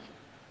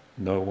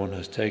 No one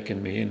has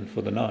taken me in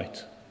for the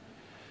night.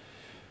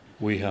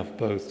 We have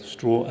both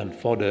straw and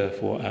fodder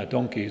for our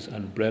donkeys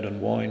and bread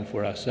and wine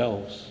for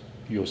ourselves,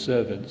 your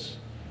servants,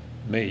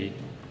 me,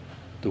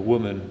 the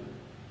woman,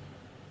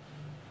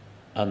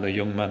 and the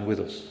young man with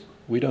us.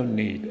 We don't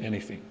need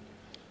anything."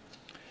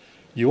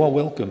 "You are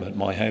welcome at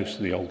my house,"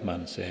 the old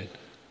man said.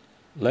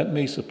 "Let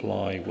me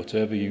supply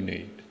whatever you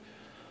need.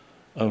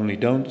 Only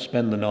don't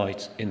spend the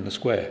night in the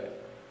square."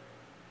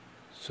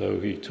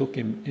 So he took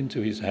him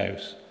into his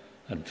house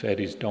and fed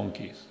his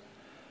donkeys.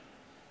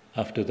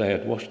 After they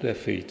had washed their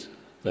feet,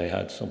 they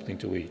had something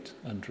to eat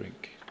and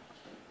drink.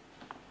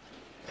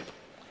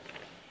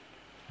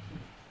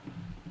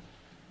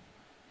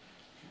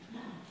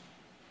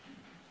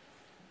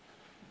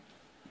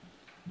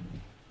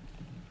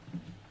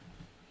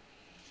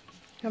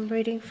 I'm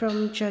reading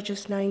from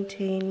Judges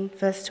 19,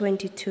 verse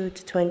 22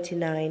 to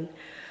 29.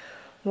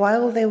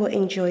 While they were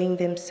enjoying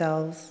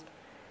themselves,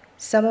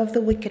 some of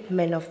the wicked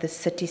men of the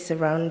city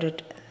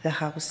surrounded the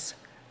house.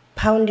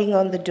 Pounding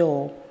on the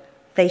door,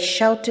 they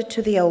shouted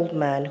to the old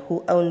man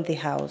who owned the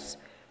house,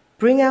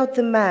 "Bring out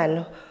the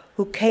man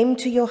who came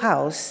to your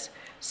house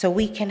so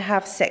we can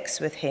have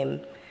sex with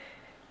him."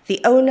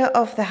 The owner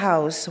of the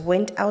house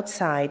went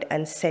outside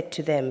and said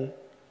to them,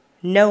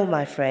 "No,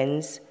 my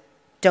friends,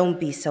 don't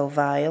be so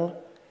vile.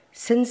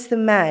 Since the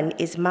man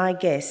is my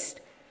guest,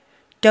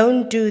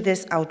 don't do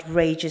this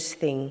outrageous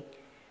thing.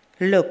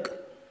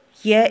 Look,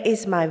 here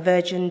is my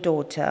virgin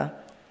daughter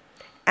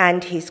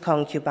and his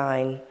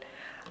concubine.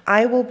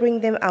 I will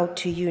bring them out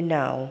to you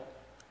now,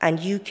 and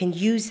you can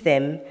use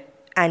them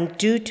and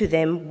do to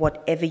them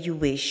whatever you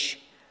wish.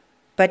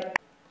 But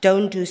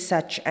don't do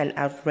such an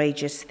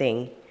outrageous thing."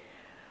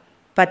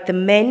 But the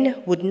men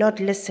would not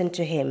listen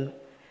to him.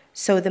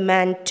 So the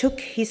man took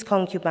his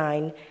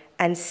concubine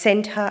and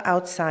sent her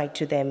outside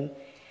to them,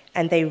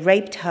 and they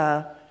raped her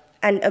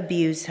and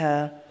abused her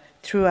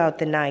throughout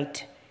the night.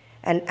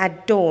 And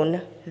at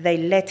dawn they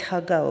let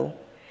her go.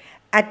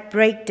 At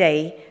breakday,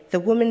 the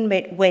woman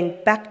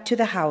went back to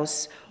the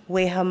house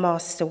where her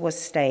master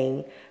was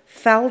staying,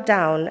 fell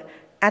down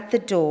at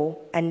the door,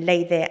 and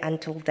lay there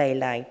until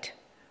daylight.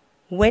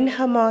 When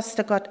her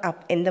master got up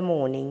in the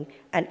morning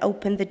and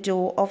opened the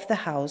door of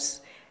the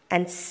house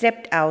and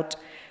stepped out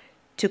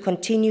to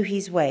continue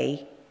his way,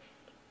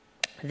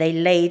 they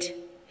laid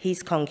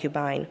his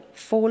concubine,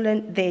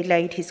 fallen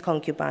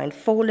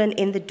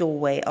in the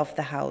doorway of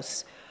the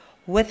house,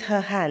 with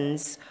her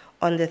hands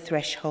on the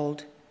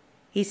threshold.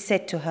 He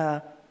said to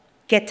her,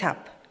 "Get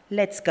up,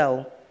 let's go."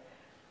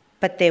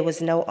 But there was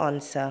no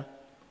answer.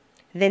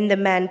 Then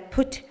the man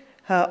put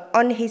her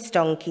on his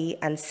donkey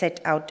and set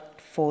out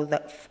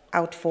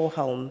for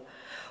home.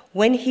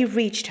 When he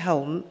reached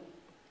home,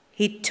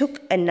 he took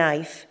a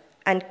knife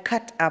and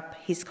cut up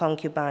his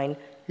concubine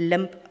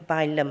limb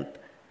by limb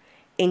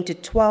into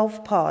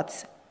 12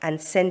 parts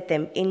and sent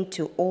them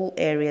into all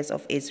areas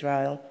of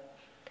Israel.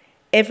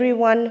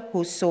 Everyone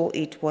who saw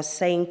it was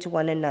saying to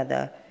one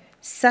another,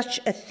 "Such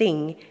a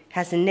thing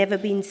has never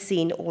been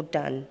seen or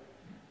done,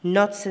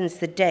 not since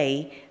the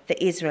day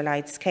the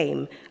Israelites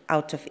came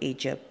out of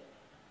Egypt."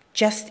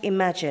 Just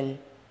imagine.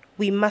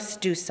 We must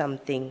do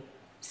something,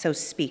 so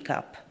speak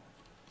up.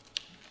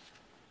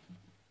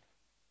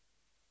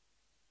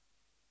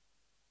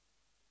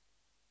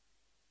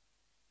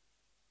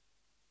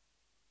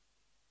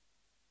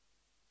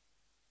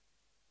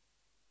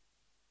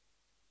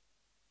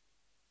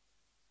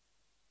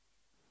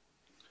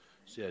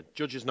 So yeah,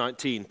 Judges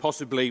 19,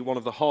 possibly one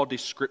of the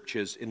hardest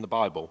scriptures in the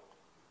Bible.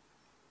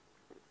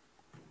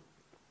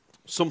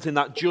 Something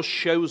that just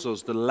shows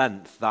us the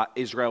length that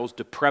Israel's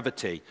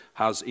depravity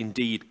has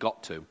indeed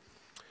got to.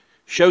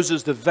 Shows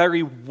us the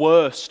very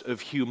worst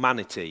of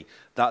humanity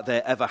that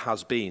there ever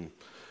has been.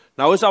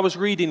 Now, as I was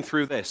reading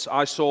through this,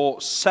 I saw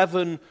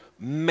 7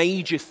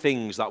 major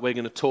things that we're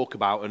going to talk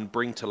about and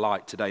bring to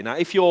light today. Now,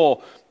 if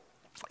you're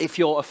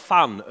a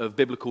fan of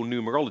biblical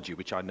numerology,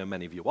 which I know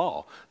many of you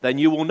are, then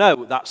you will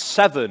know that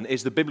 7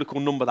 is the biblical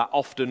number that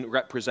often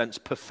represents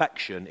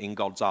perfection in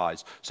God's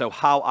eyes. So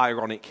how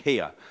ironic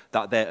here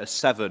that there are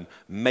 7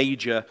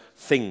 major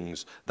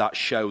things that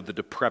show the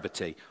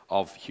depravity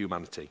of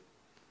humanity.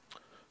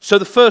 So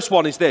the first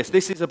one is this.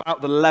 This is about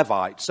the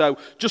Levite. So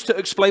just to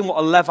explain what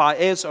a Levite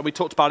is, and we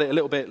talked about it a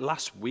little bit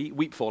last week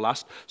before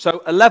last.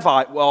 So a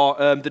Levite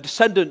are the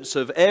descendants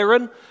of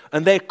Aaron,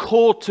 and they're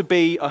called to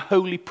be a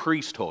holy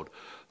priesthood.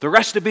 The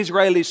rest of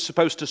Israel is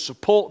supposed to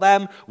support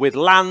them with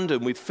land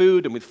and with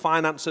food and with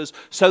finances,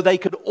 so they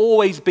could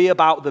always be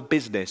about the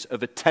business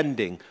of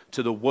attending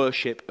to the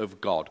worship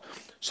of God.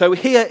 So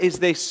here is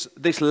this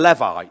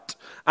Levite,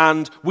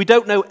 and we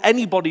don't know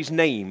anybody's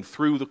name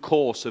through the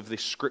course of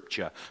this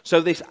scripture.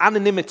 So this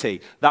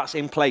anonymity that's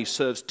in place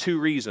serves 2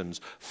 reasons.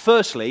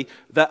 Firstly,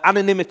 the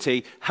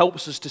anonymity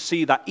helps us to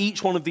see that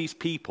each one of these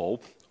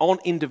people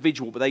aren't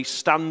individual, but they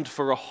stand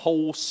for a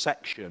whole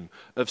section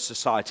of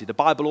society. The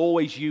Bible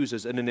always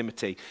uses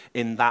anonymity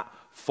in that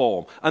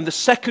form. And the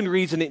second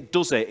reason it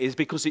does it is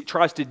because it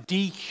tries to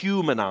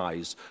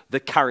dehumanize the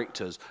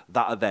characters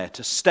that are there,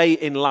 to stay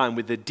in line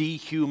with the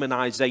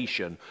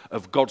dehumanization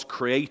of God's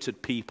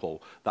created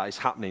people that is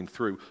happening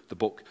through the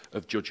book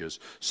of Judges.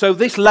 So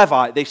this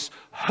Levite, this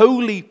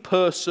holy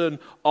person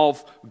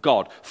of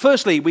God.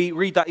 Firstly, we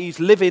read that he's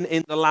living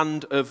in the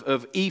land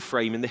of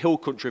Ephraim, in the hill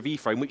country of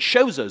Ephraim, which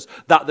shows us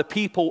that the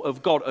people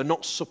of God are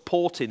not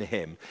supporting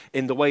him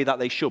in the way that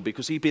they should,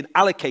 because he's been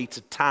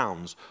allocated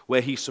towns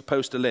where he's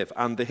supposed to live,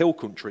 and the hill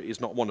country is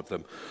not one of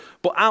them.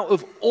 But out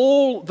of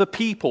all the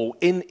people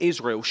in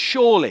Israel,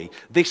 surely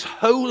this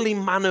holy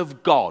man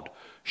of God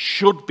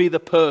should be the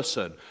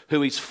person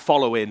who is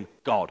following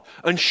God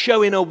and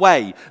showing a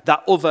way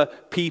that other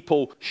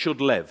people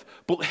should live.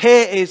 But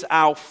here is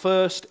our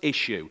first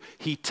issue.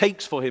 He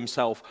takes for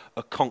himself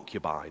a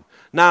concubine.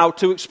 Now,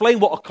 to explain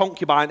what a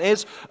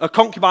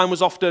concubine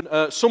was often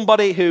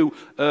somebody who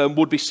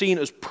would be seen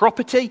as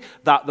property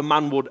that the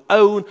man would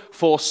own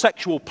for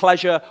sexual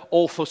pleasure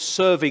or for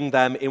serving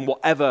them in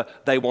whatever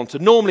they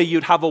wanted. Normally,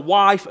 you'd have a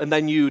wife and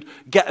then you'd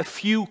get a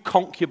few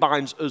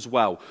concubines as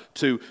well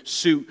to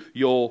suit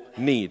your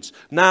needs.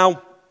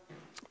 Now,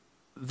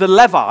 the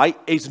Levite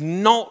is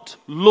not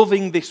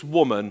loving this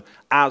woman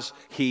as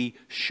he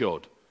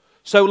should.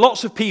 So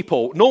lots of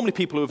people, normally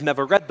people who have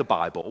never read the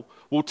Bible,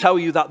 will tell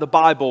you that the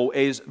Bible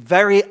is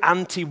very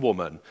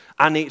anti-woman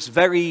and it's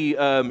very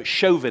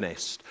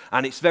chauvinist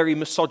and it's very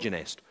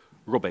misogynist.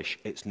 rubbish.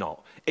 It's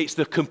not. It's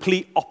the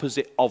complete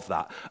opposite of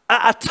that.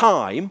 At a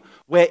time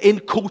where in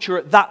culture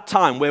at that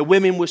time, where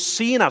women were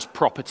seen as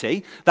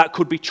property that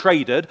could be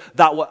traded,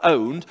 that were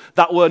owned,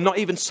 that were not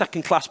even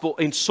second class, but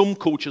in some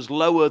cultures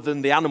lower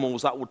than the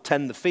animals that would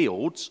tend the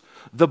fields,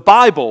 the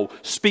Bible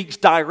speaks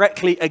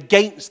directly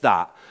against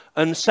that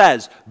and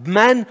says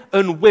men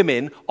and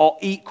women are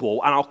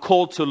equal and are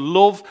called to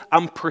love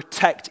and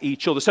protect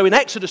each other. So in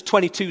Exodus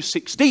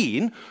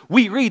 22:16,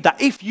 we read that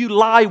if you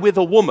lie with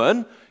a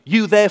woman,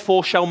 you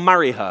therefore shall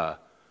marry her.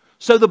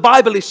 So the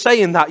Bible is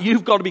saying that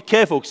you've got to be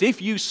careful, because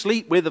if you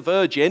sleep with a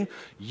virgin,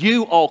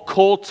 you are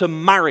called to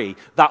marry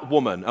that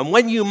woman. And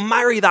when you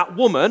marry that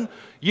woman,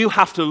 you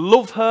have to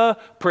love her,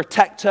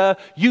 protect her.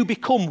 You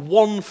become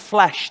one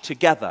flesh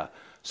together.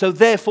 So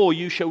therefore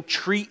you shall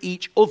treat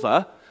each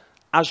other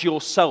as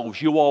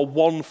yourselves. You are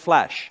one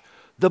flesh.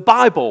 The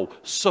Bible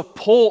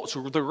supports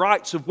the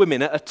rights of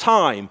women at a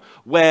time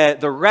where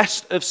the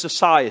rest of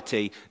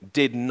society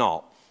did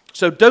not.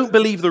 So don't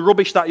believe the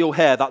rubbish that you'll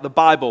hear that the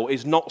Bible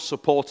is not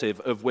supportive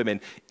of women.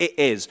 It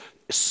is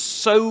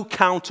so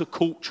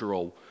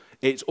countercultural.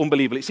 It's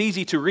unbelievable. It's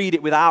easy to read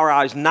it with our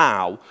eyes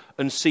now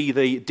and see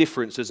the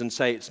differences and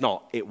say it's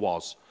not. It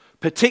was.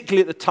 Particularly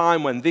at the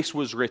time when this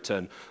was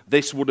written,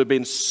 this would have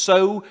been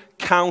so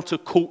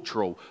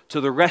countercultural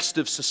to the rest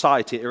of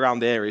society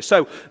around the area.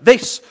 So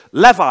this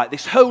Levite,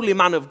 this holy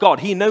man of God,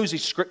 he knows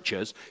his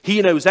scriptures.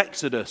 He knows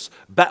Exodus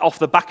off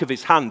the back of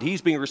his hand.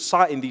 He's been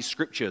reciting these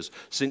scriptures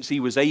since he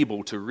was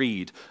able to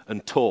read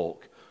and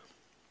talk.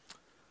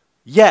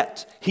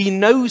 Yet he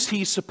knows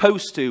he's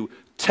supposed to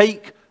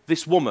take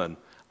this woman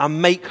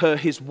and make her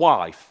his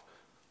wife,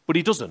 but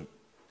he doesn't.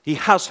 He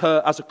has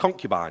her as a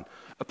concubine,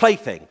 a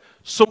plaything,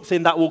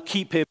 something that will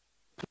keep him,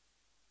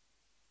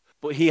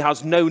 but he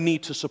has no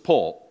need to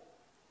support.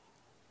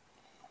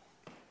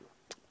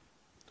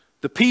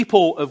 The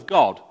people of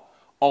God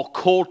are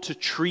called to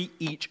treat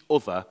each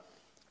other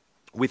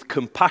with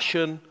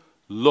compassion,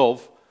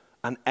 love,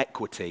 and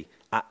equity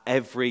at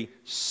every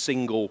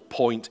single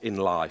point in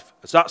life.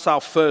 So that's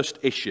our first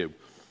issue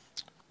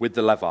with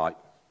the Levite.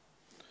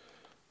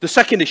 The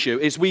second issue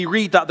is we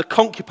read that the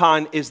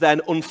concubine is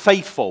then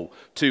unfaithful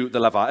to the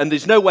Levite. And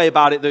there's no way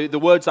about it. The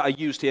words that are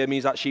used here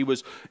means that she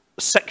was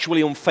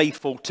sexually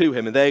unfaithful to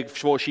him. And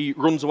therefore she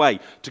runs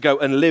away to go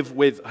and live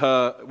with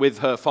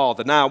her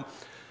father. Now,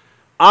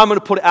 I'm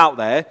going to put it out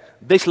there.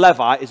 This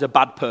Levite is a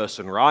bad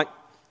person, right?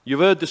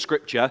 You've heard the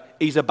scripture.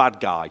 He's a bad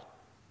guy.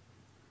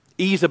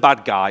 He's a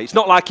bad guy. It's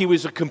not like he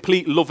was a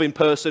complete loving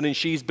person and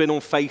she's been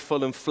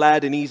unfaithful and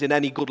fled and he's in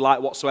any good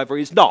light whatsoever.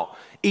 He's not.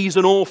 He's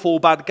an awful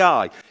bad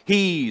guy.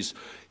 He's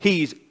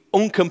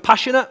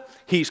uncompassionate.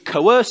 He's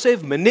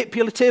coercive,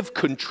 manipulative,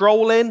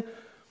 controlling.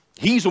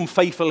 He's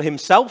unfaithful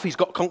himself. He's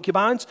got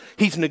concubines.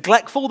 He's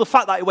neglectful. The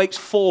fact that he waits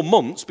 4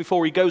 months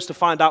before he goes to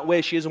find out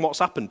where she is and what's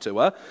happened to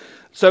her.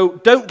 So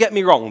don't get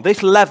me wrong.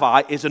 This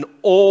Levite is an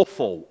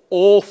awful,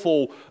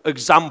 awful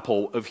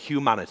example of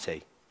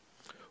humanity.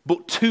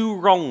 But two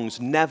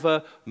wrongs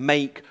never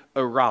make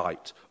a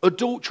right.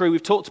 Adultery,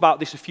 we've talked about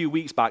this a few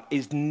weeks back,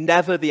 is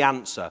never the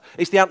answer.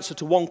 It's the answer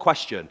to one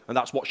question, and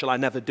that's what shall I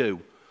never do?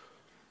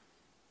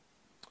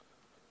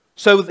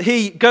 So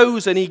he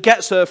goes and he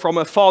gets her from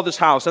her father's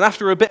house, and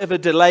after a bit of a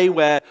delay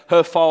where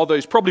her father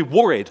is probably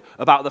worried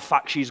about the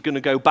fact she's going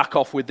to go back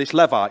off with this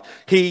Levite,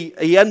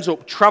 he ends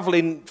up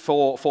traveling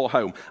for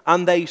home,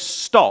 and they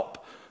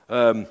stop.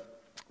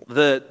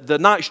 The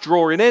night's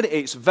drawing in.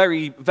 It's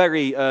very,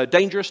 very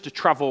dangerous to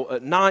travel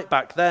at night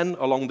back then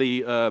along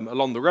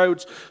the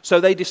roads.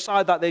 So they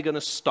decide that they're going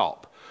to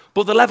stop.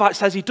 But the Levite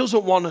says he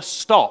doesn't want to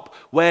stop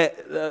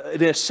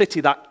in a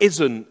city that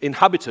isn't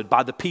inhabited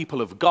by the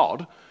people of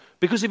God,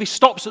 because if he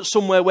stops at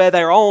somewhere where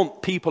there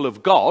aren't people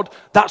of God,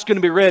 that's going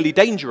to be really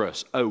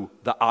dangerous. Oh,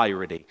 the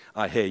irony,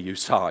 I hear you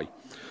sigh.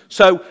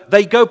 So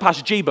they go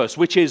past Jebus,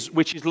 which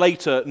is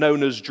later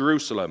known as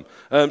Jerusalem.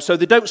 So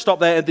they don't stop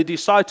there, and they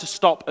decide to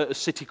stop at a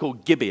city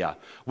called Gibeah,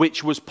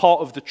 which was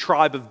part of the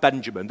tribe of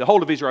Benjamin. The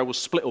whole of Israel was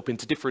split up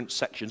into different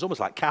sections, almost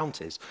like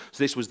counties.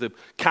 So this was the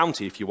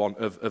county, if you want,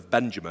 of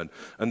Benjamin,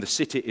 and the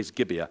city is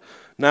Gibeah.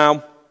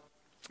 Now,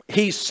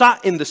 he's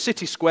sat in the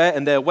city square,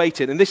 and they're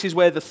waiting, and this is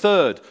where the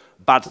third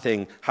bad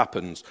thing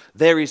happens.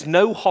 There is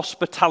no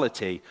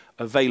hospitality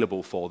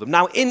available for them.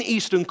 Now, in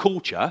Eastern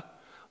culture,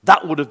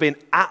 that would have been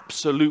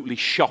absolutely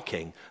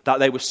shocking that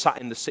they were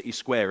sat in the city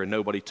square and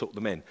nobody took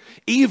them in.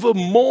 Even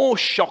more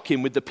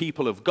shocking with the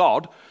people of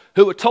God,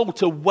 who were told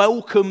to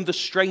welcome the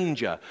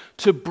stranger,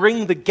 to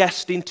bring the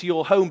guest into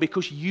your home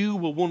because you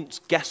were once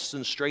guests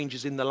and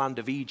strangers in the land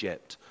of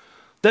Egypt.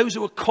 Those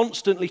who were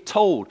constantly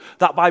told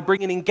that by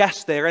bringing in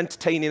guests, they're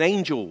entertaining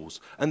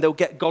angels and they'll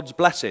get God's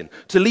blessing.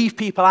 To leave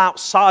people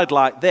outside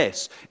like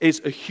this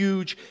is a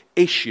huge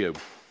issue.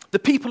 The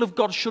people of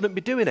God shouldn't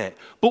be doing it.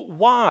 But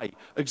why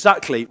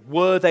exactly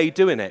were they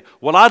doing it?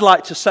 Well, I'd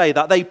like to say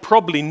that they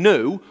probably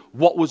knew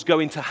what was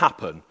going to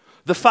happen.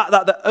 The fact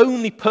that the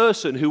only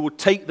person who would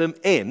take them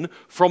in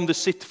from the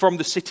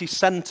city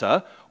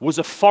centre was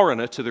a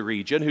foreigner to the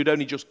region who'd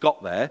only just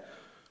got there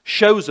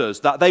shows us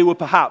that they were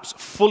perhaps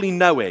fully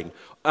knowing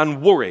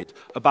and worried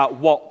about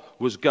what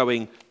was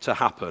going to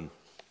happen.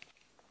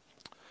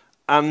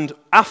 And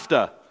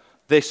after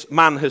this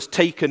man has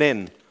taken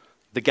in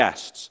the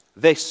guests,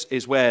 this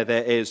is where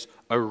there is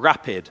a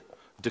rapid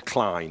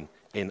decline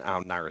in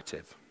our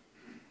narrative.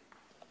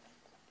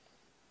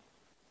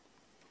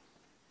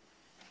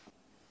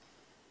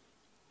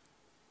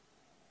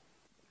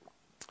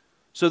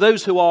 So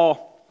those who are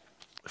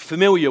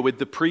familiar with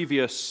the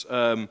previous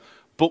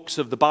books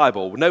of the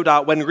Bible, no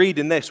doubt when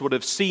reading this would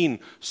have seen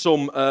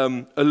some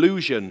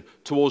allusion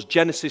towards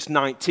Genesis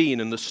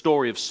 19 and the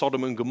story of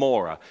Sodom and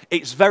Gomorrah.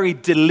 It's very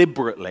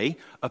deliberately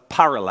a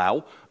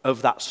parallel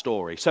of that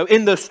story. So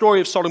in the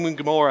story of Sodom and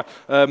Gomorrah,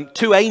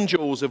 two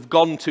angels have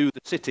gone to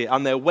the city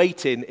and they're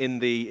waiting in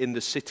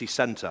the city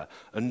centre,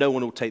 and no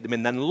one will take them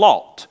in. Then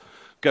Lot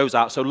goes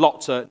out. So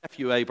Lot's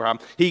nephew Abraham,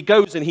 he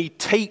goes and he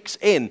takes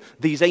in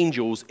these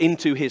angels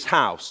into his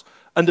house.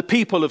 And the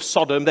people of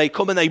Sodom, they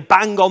come and they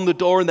bang on the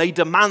door and they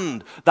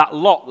demand that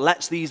Lot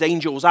lets these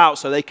angels out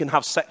so they can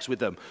have sex with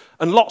them.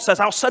 And Lot says,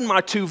 I'll send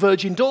my 2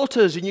 virgin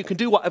daughters and you can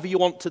do whatever you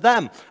want to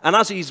them. And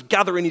as he's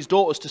gathering his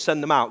daughters to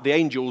send them out, the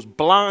angels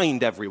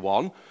blind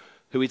everyone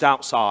who is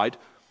outside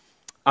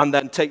and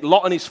then take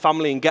Lot and his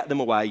family and get them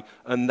away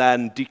and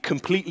then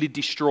completely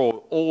destroy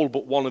all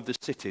but one of the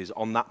cities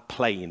on that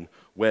plain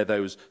where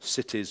those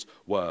cities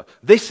were.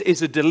 This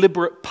is a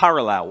deliberate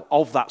parallel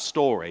of that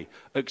story,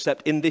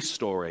 except in this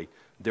story,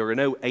 there are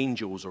no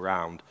angels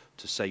around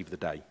to save the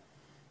day.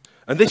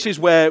 And this is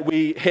where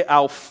we hit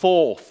our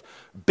 4th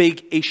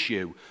big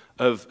issue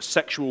of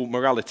sexual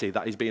morality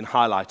that is being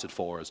highlighted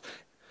for us.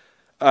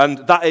 And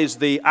that is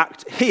the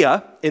act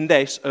here in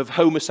this of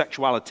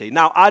homosexuality.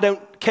 Now, I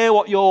don't care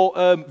what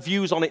your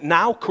views on it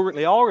now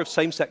currently are of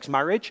same-sex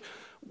marriage.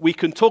 We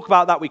can talk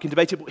about that, we can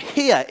debate it, but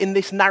here in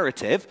this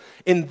narrative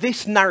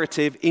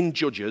in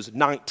Judges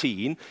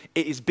 19,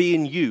 it is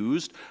being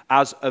used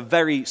as a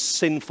very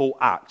sinful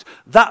act.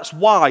 That's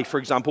why, for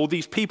example,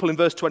 these people in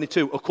verse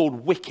 22 are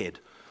called wicked.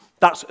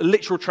 That's a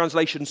literal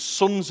translation,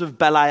 sons of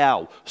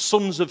Belial,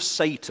 sons of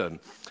Satan.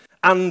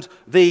 And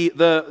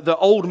the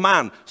old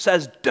man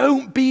says,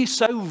 don't be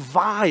so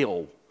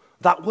vile.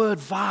 That word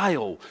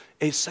vile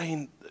is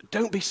saying,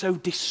 don't be so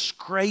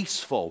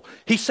disgraceful.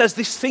 He says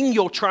this thing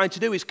you're trying to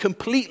do is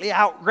completely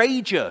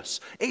outrageous.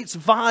 It's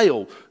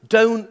vile.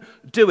 Don't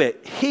do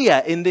it.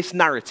 Here in this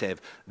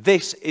narrative,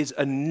 this is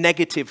a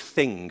negative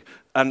thing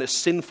and a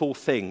sinful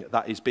thing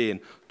that is being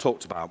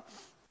talked about.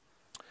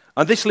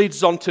 And this leads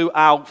us on to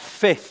our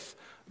 5th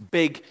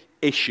big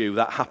issue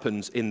that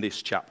happens in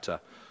this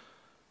chapter.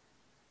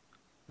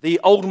 The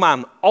old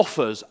man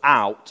offers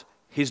out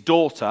his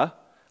daughter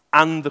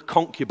and the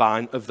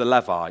concubine of the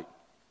Levite.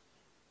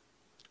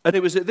 And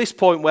it was at this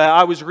point where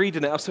I was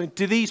reading it, I was saying,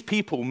 do these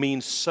people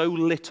mean so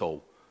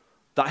little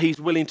that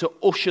he's willing to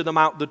usher them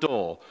out the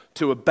door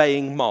to a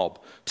baying mob?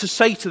 To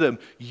say to them,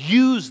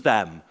 use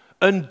them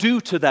and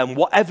do to them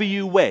whatever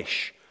you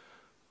wish,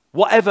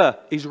 whatever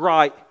is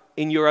right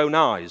in your own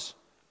eyes.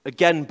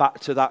 Again, back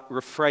to that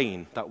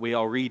refrain that we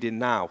are reading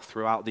now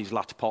throughout these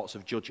latter parts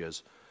of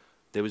Judges.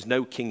 There was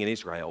no king in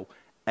Israel.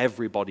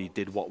 Everybody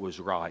did what was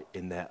right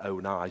in their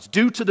own eyes.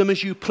 Do to them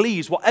as you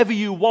please. Whatever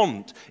you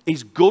want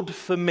is good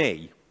for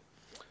me.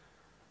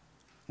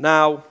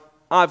 Now,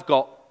 I've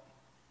got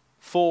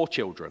 4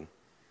 children.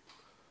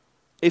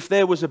 If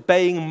there was a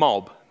baying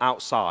mob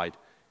outside,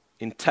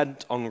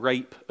 intent on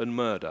rape and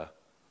murder,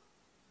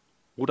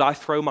 would I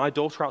throw my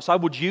daughter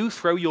outside? Would you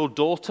throw your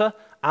daughter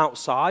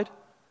outside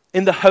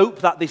in the hope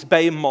that this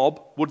baying mob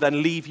would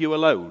then leave you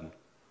alone?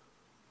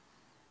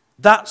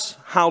 That's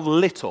how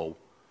little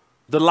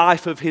the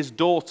life of his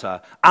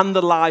daughter and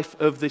the life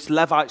of this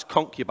Levite's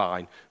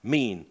concubine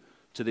mean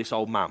to this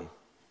old man.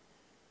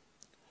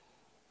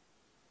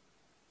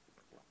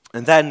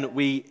 And then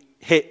we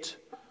hit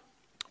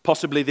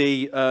possibly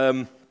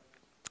the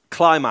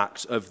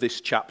climax of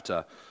this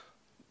chapter.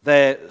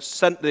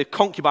 The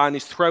concubine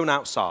is thrown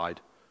outside,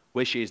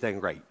 where she is then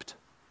raped.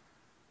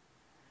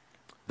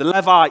 The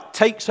Levite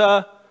takes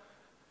her,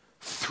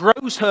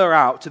 throws her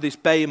out to this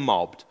baying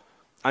mob,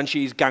 and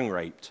she's gang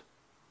raped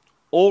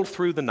all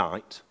through the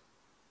night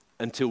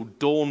until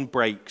dawn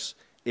breaks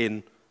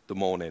in the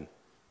morning.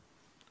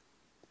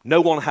 No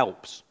one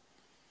helps.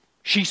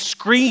 She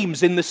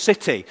screams in the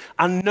city,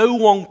 and no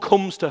one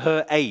comes to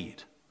her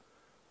aid.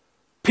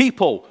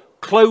 People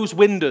close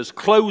windows,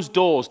 close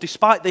doors,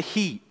 despite the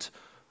heat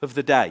of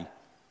the day,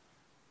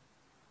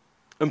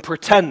 and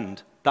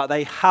pretend that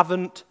they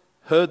haven't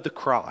heard the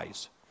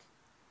cries.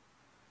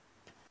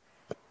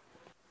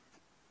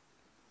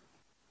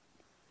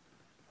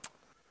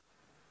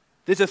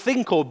 There's a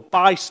thing called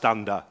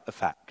bystander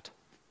effect.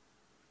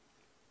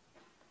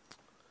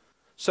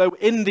 So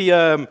in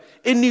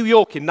New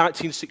York in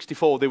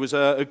 1964, there was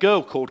a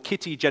girl called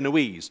Kitty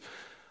Genoese,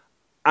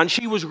 and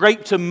she was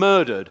raped and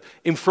murdered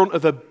in front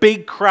of a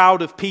big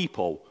crowd of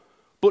people,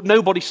 but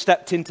nobody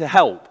stepped in to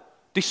help.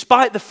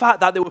 Despite the fact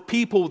that there were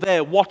people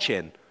there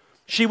watching,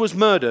 she was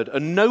murdered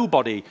and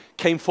nobody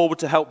came forward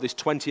to help this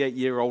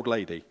 28-year-old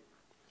lady.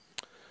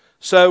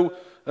 So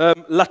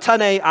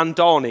Latane and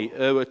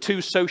Darney,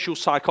 two social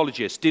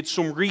psychologists, did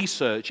some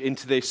research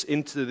into this,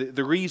 into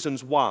the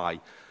reasons why.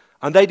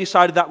 And they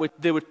decided that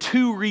there were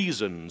two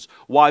reasons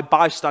why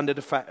bystander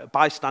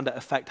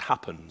effect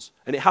happens.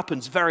 And it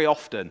happens very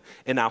often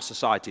in our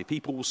society.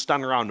 People will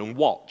stand around and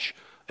watch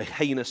a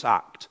heinous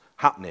act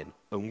happening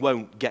and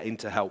won't get in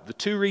to help. The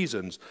two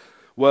reasons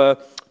were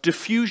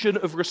diffusion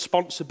of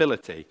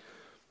responsibility.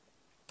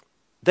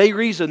 They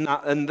reason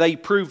that, and they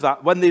prove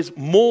that when there's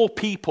more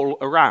people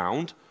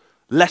around,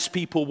 less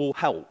people will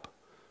help.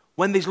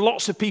 When there's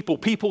lots of people,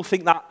 people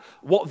think that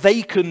what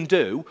they can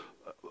do,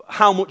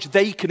 how much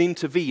they can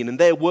intervene and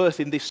their worth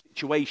in this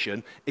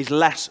situation is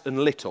less and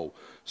little.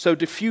 So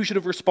diffusion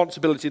of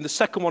responsibility. And the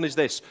second one is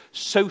this,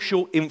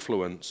 social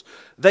influence.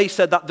 They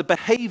said that the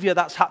behavior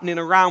that's happening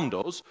around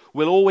us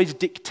will always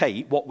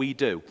dictate what we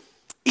do.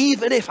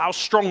 Even if our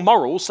strong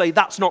morals say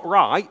that's not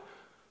right,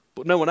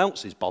 but no one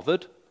else is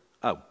bothered.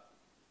 Oh.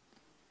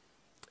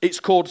 It's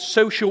called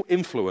social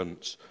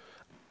influence.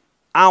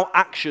 Our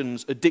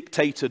actions are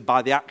dictated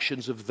by the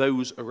actions of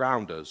those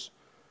around us,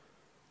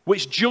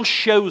 which just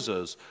shows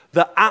us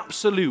the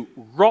absolute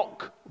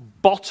rock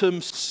bottom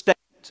state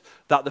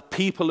that the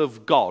people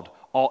of God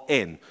are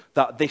in,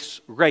 that this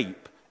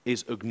rape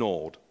is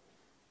ignored.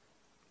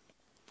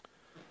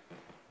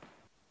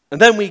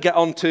 And then we get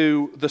on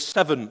to the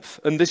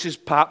seventh, and this is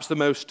perhaps the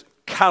most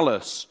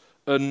callous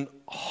and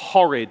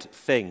horrid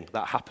thing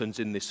that happens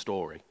in this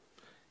story.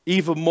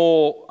 Even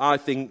more, I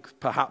think,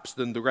 perhaps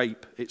than the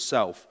rape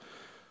itself.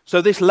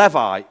 So this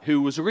Levite,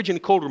 who was originally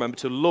called, remember,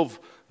 to love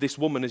this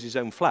woman as his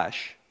own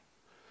flesh,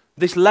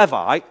 this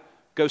Levite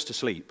goes to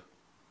sleep.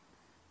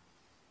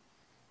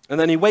 And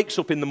then he wakes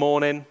up in the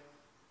morning,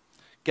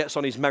 gets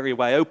on his merry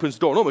way, opens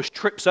the door, and almost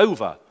trips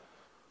over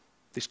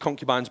this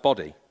concubine's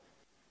body,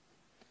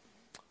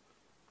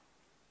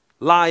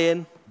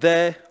 lying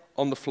there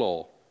on the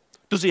floor.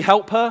 Does he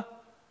help her?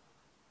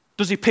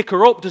 Does he pick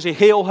her up? Does he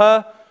heal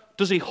her?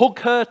 Does he hug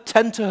her,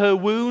 tend to her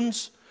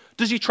wounds?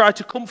 Does he try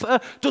to comfort her?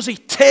 Does he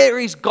tear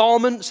his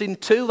garments in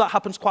two? That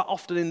happens quite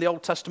often in the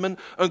Old Testament.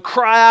 And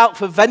cry out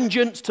for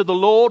vengeance to the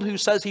Lord who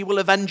says he will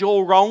avenge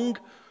all wrong?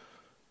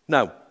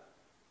 No.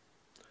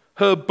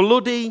 Her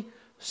bloody,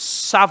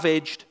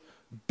 savaged,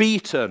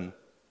 beaten,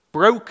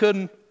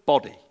 broken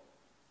body.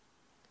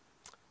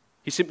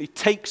 He simply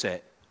takes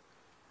it,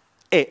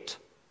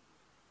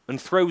 and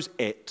throws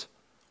it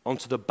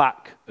onto the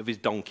back of his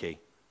donkey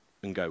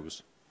and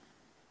goes.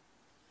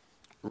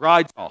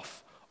 Rides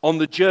off on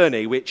the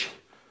journey which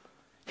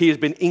he has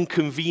been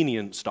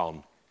inconvenienced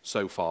on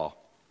so far.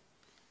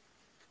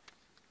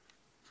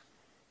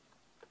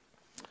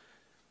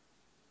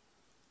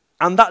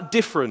 And that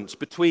difference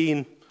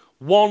between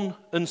 1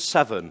 and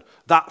 7,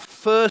 that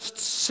first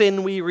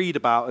sin we read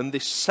about and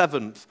this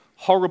seventh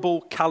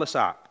horrible, callous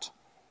act,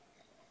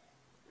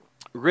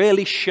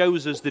 really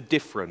shows us the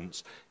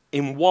difference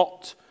in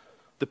what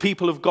the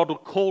people of God were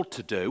called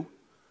to do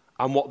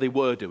and what they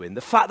were doing.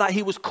 The fact that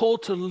he was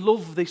called to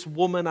love this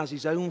woman as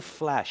his own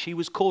flesh. He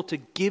was called to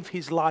give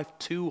his life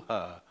to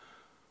her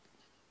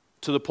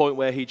to the point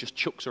where he just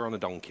chucks her on a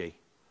donkey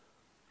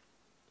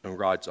and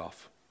rides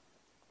off.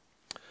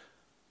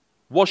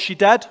 Was she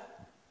dead?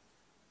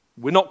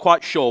 We're not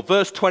quite sure.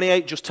 Verse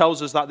 28 just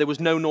tells us that there was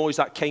no noise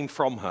that came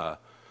from her.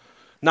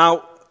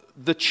 Now,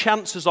 the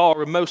chances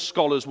are, and most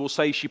scholars will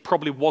say she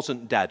probably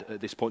wasn't dead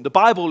at this point. The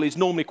Bible is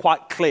normally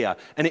quite clear,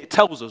 and it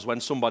tells us when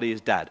somebody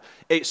is dead.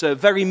 It's a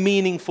very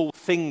meaningful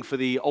thing for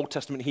the Old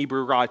Testament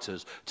Hebrew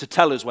writers to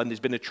tell us when there's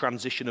been a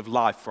transition of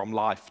life from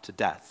life to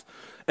death.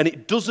 And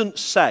it doesn't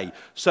say.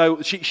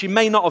 So she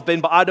may not have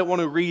been, but I don't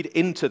want to read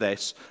into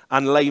this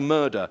and lay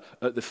murder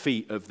at the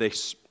feet of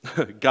this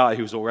guy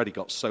who's already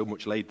got so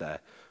much laid there.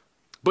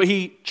 But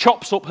he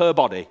chops up her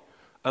body,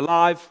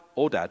 alive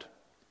or dead,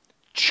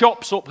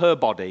 chops up her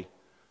body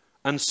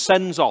and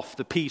sends off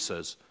the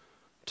pieces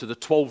to the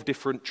 12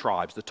 different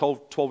tribes, the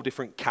 12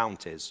 different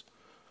counties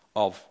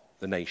of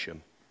the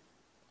nation.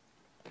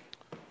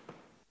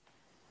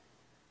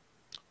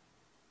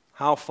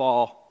 How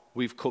far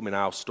we've come in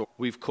our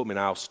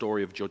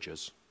story of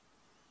Judges.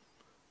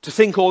 To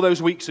think all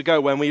those weeks ago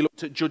when we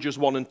looked at Judges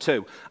 1 and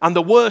 2, and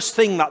the worst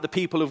thing that the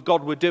people of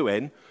God were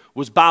doing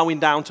was bowing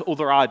down to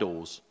other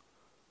idols.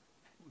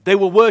 They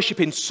were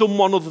worshipping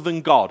someone other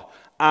than God.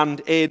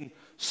 And in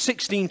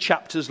 16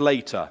 chapters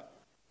later,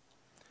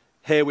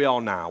 here we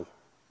are now,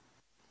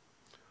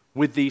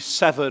 with these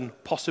 7,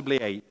 possibly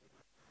 8,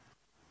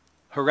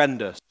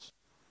 horrendous,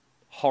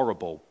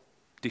 horrible,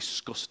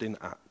 disgusting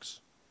acts.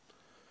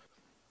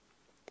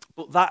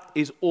 But that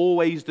is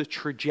always the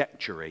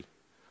trajectory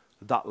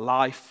that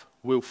life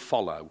will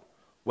follow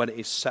when it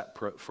is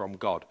separate from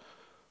God.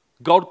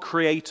 God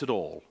created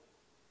all,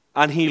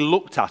 and he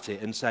looked at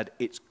it and said,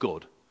 it's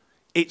good.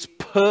 It's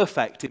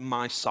perfect in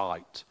my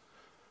sight.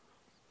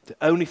 The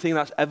only thing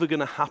that's ever going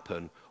to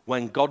happen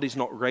when God is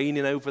not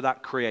reigning over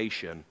that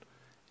creation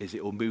is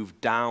it will move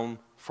down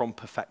from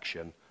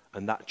perfection,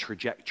 and that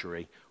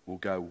trajectory will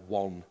go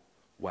one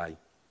way.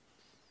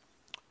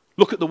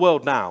 Look at the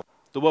world now,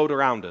 the world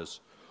around us.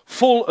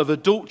 full of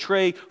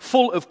adultery,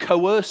 full of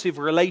coercive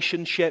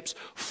relationships,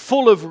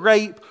 full of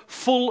rape,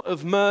 full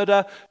of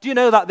murder. Do you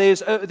know that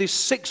there's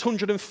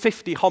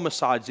 650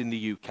 homicides in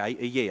the UK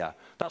a year?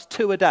 That's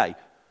 2 a day.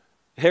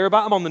 Hear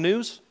about them on the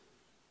news?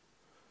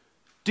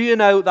 Do you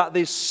know that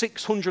there's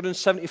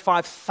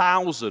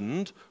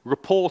 675,000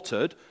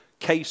 reported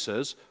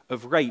cases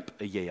of rape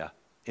a year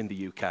in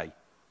the UK?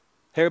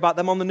 Hear about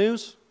them on the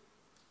news?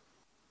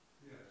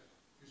 Yes,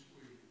 this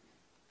week.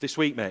 This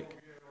week, mate.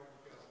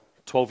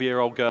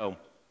 12-year-old girl.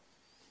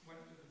 Went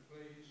to the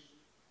police,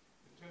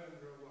 they turned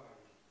her away.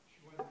 She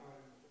went home,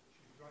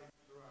 she raped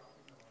her out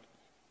the night.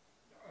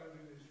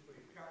 Only this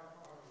week.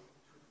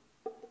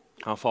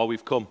 How far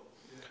we've come.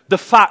 Yeah. The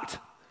fact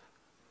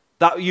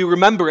that you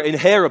remember it and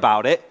hear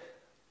about it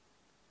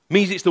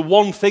means it's the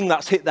one thing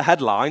that's hit the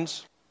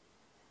headlines.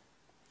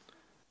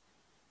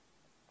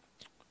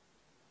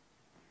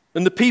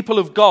 And the people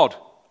of God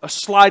are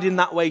sliding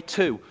that way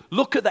too.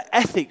 Look at the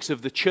ethics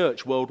of the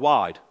church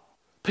worldwide,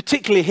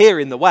 particularly here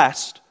in the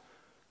West.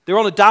 They're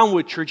on a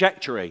downward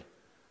trajectory.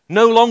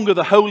 No longer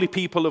the holy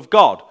people of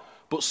God,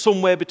 but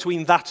somewhere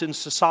between that and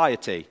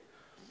society.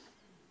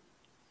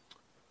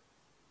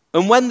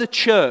 And when the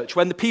church,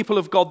 when the people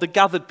of God, the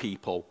gathered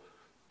people,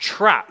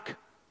 track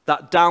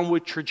that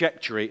downward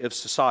trajectory of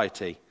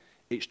society,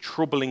 it's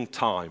troubling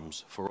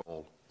times for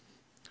all.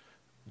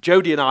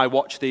 Jodie and I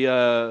watched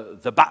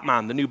the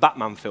Batman, the new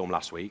Batman film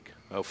last week,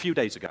 a few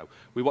days ago.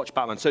 We watched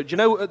Batman. So do you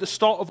know at the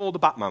start of all the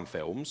Batman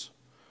films,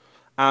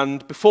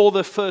 and before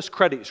the first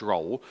credits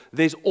roll,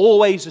 there's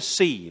always a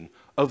scene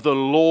of the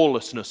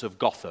lawlessness of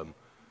Gotham.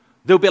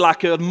 There'll be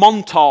like a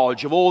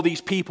montage of all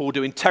these people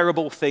doing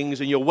terrible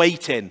things, and you're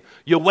waiting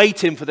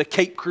for the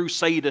Caped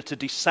Crusader to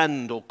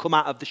descend or come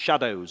out of the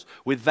shadows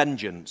with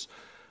vengeance.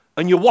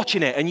 And you're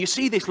watching it, and you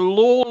see this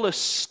lawless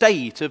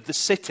state of the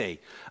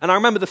city. And I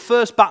remember the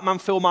first Batman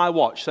film I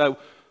watched, so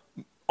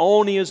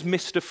Arnie as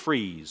Mr.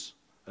 Freeze,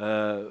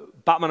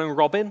 Batman and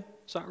Robin,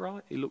 is that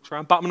right? He looks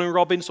around. Batman and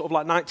Robin, sort of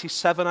like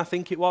 97, I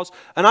think it was.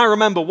 And I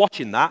remember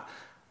watching that,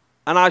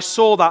 and I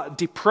saw that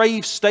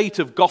depraved state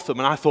of Gotham,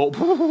 and I thought,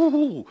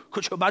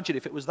 could you imagine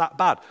if it was that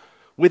bad?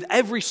 With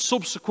every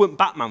subsequent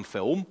Batman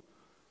film,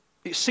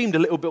 it seemed a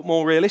little bit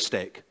more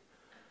realistic.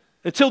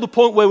 Until the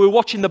point where we were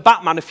watching The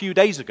Batman a few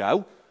days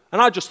ago,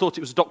 and I just thought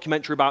it was a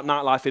documentary about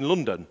nightlife in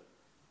London.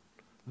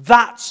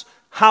 That's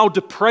how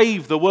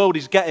depraved the world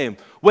is getting,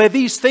 where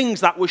these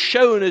things that were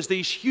shown as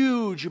these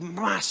huge,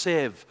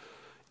 massive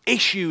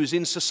issues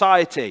in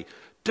society,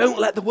 don't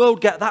let the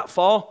world get that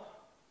far.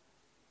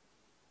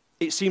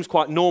 It seems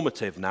quite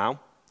normative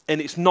now,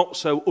 and it's not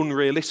so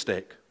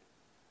unrealistic.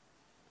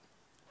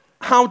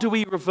 How do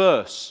we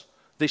reverse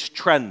this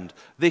trend,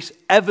 this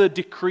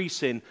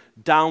ever-decreasing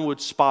downward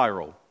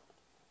spiral?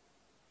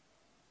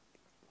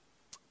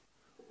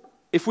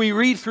 If we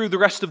read through the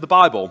rest of the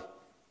Bible,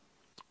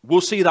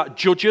 we'll see that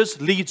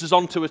Judges leads us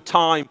on to a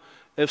time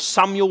of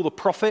Samuel the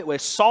prophet, where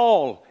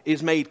Saul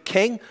is made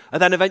king,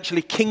 and then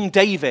eventually King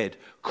David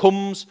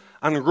comes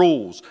and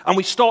rules. And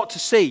we start to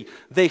see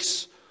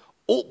this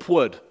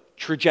upward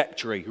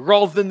trajectory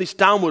rather than this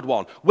downward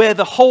one, where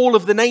the whole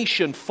of the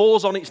nation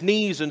falls on its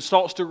knees and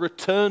starts to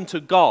return to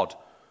God.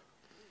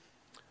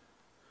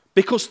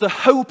 Because the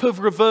hope of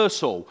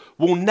reversal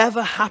will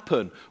never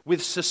happen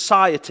with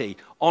society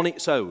on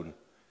its own.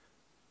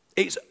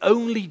 It's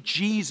only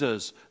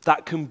Jesus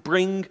that can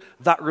bring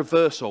that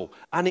reversal.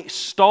 And it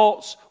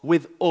starts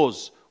with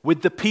us,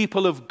 with the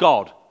people of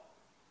God,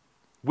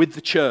 with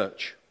the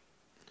church.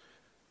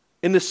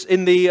 In the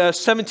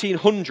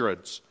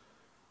 1700s,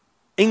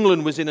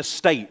 England was in a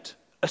state,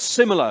 a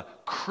similar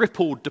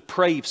crippled,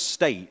 depraved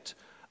state.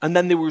 And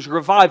then there was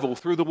revival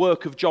through the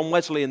work of John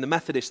Wesley and the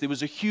Methodists. There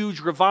was a huge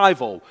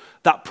revival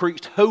that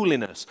preached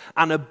holiness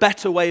and a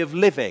better way of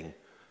living.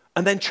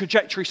 And then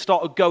trajectory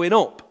started going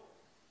up.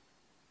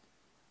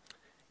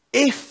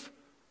 If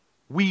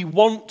we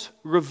want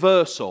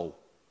reversal,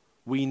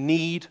 we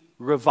need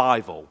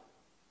revival.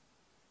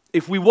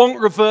 If we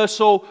want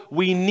reversal,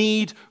 we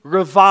need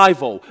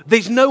revival.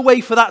 There's no way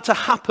for that to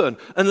happen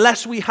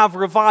unless we have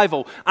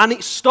revival. And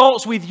it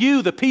starts with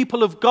you, the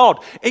people of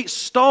God. It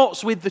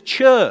starts with the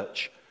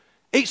church.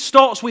 It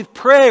starts with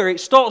prayer. It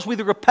starts with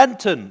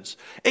repentance.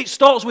 It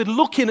starts with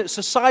looking at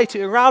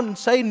society around and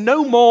saying,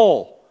 no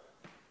more.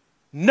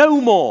 No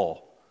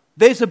more.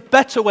 There's a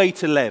better way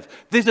to live.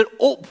 There's an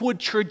upward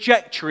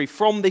trajectory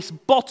from this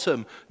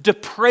bottom,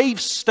 depraved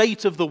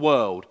state of the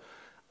world.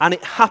 And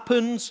it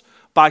happens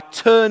by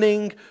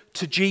turning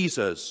to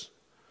Jesus.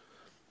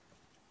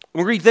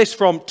 We'll read this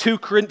from 2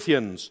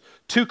 Corinthians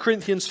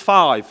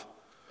 5.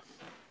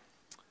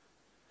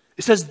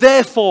 It says,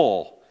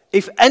 therefore,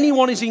 if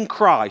anyone is in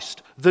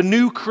Christ, the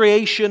new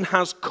creation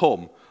has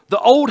come. The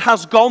old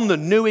has gone, the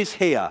new is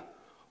here.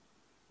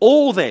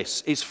 All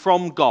this is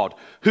from God,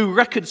 who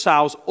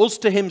reconciles us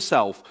to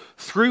himself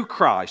through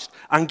Christ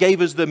and gave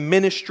us the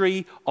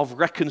ministry of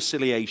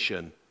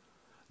reconciliation.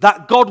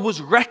 That God was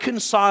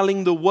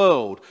reconciling the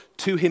world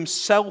to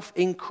himself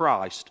in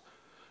Christ,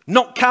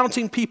 not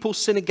counting people's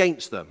sin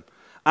against them,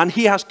 And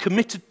he has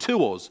committed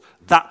to us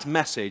that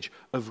message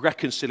of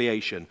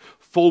reconciliation.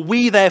 For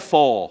we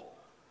therefore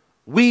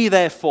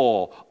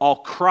are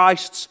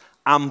Christ's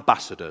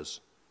ambassadors,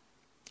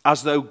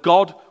 as though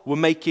God were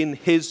making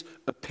his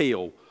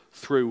appeal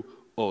through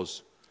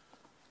us.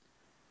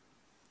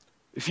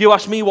 If you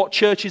ask me what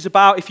church is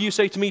about, if you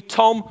say to me,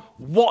 Tom,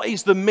 what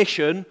is the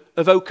mission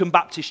of Oakham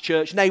Baptist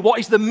Church? Nay, what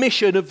is the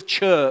mission of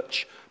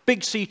church?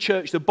 Big C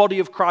Church, the body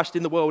of Christ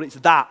in the world, it's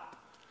that.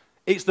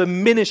 It's the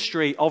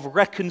ministry of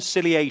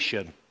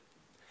reconciliation.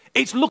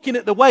 It's looking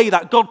at the way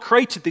that God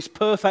created this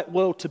perfect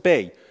world to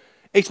be.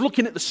 It's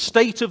looking at the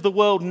state of the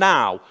world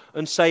now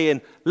and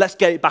saying, let's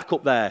get it back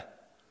up there.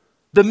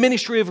 The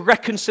ministry of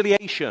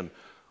reconciliation.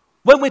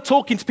 When we're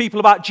talking to people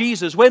about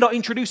Jesus, we're not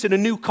introducing a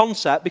new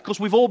concept because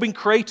we've all been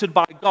created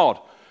by God.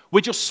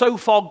 We're just so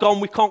far gone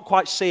we can't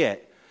quite see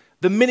it.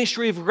 The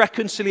ministry of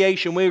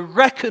reconciliation. We're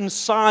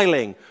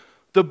reconciling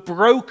the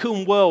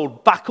broken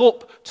world back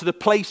up to the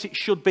place it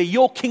should be.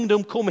 Your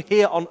kingdom come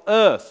here on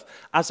earth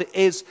as it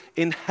is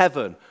in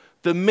heaven.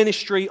 The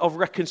ministry of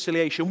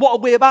reconciliation. What are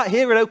we about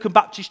here at Oakham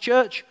Baptist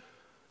Church?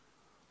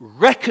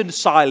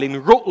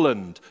 Reconciling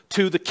Rutland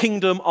to the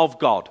kingdom of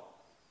God.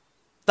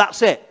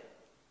 That's it.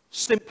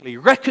 Simply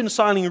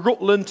reconciling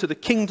Rutland to the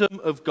kingdom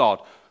of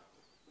God.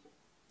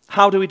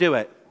 How do we do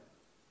it?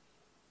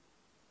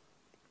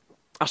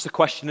 That's the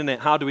question, isn't it?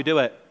 How do we do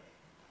it?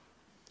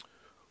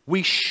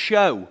 We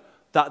show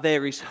that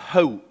there is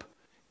hope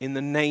in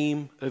the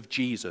name of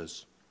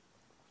Jesus.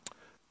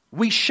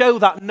 We show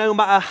that no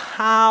matter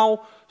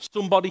how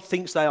somebody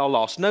thinks they are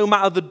lost, no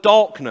matter the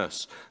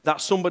darkness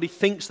that somebody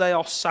thinks they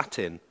are sat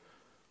in,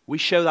 we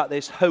show that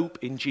there's hope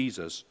in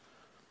Jesus.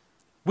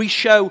 We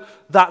show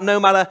that no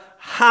matter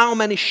how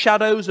many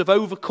shadows have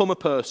overcome a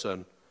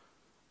person,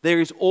 there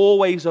is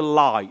always a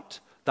light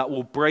that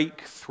will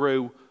break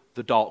through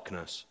the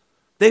darkness.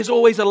 There's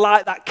always a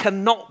light that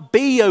cannot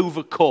be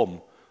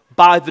overcome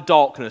by the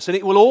darkness, and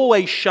it will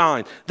always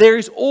shine. There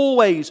is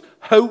always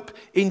hope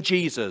in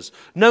Jesus.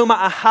 No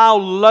matter how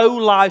low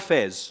life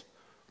is,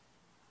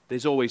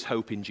 there's always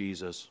hope in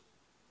Jesus.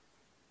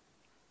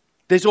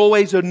 There's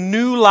always a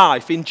new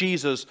life in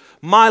Jesus.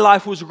 My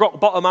life was rock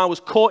bottom. I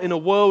was caught in a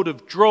world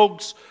of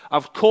drugs. I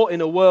was caught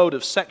in a world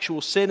of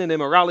sexual sin and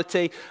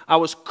immorality. I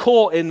was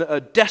caught in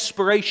a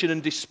desperation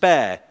and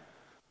despair.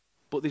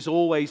 But there's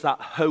always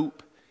that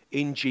hope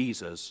in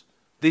Jesus.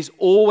 There's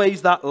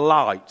always that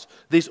light.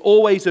 There's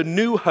always a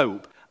new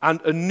hope and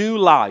a new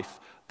life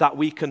that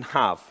we can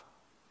have.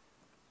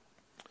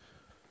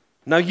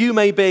 Now you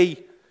may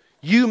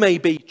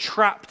be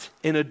trapped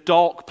in a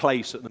dark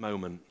place at the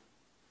moment.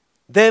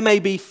 There may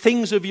be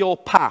things of your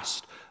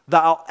past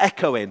that are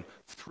echoing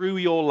through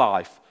your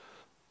life.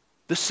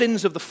 The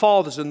sins of the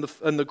fathers and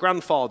the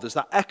grandfathers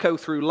that echo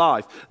through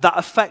life, that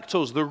affect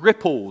us, the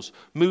ripples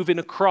moving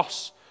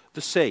across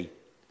the sea.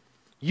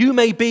 You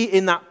may be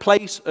in that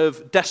place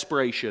of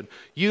desperation.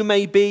 You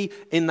may be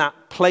in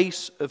that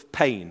place of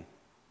pain.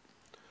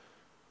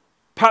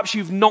 Perhaps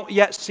you've not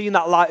yet seen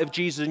that light of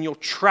Jesus and you're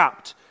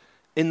trapped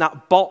in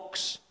that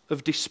box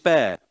of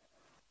despair.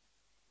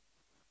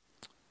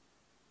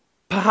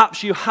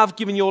 Perhaps you have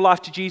given your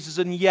life to Jesus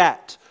and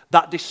yet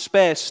that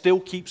despair still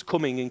keeps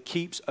coming and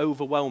keeps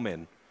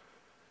overwhelming.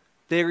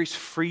 There is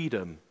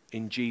freedom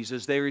in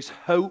Jesus. There is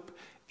hope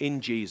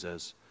in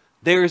Jesus.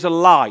 There is a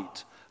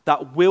light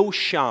that will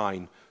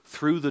shine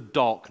through the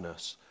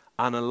darkness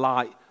and a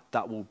light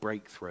that will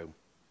break through.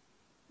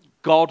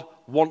 God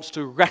wants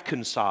to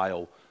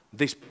reconcile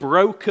this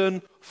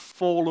broken,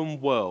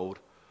 fallen world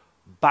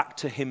back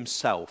to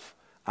himself.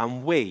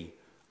 And we,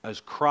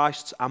 as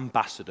Christ's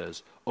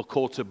ambassadors, are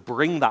called to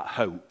bring that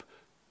hope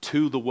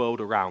to the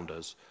world around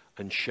us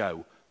and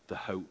show the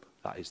hope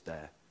that is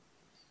there.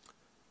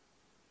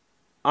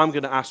 I'm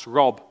going to ask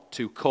Rob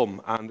to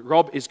come, and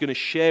Rob is going to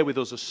share with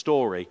us a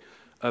story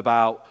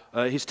about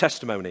his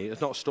testimony. It's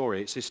not a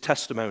story, it's his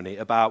testimony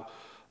about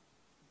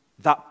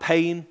that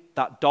pain,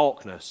 that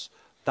darkness,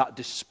 that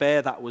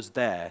despair that was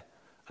there,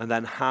 and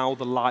then how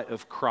the light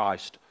of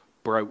Christ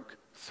broke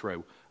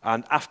through.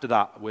 And after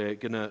that, we're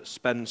going to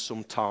spend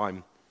some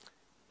time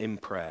in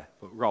prayer.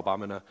 But Rob, I'm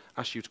going to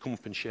ask you to come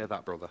up and share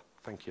that, brother.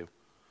 Thank you.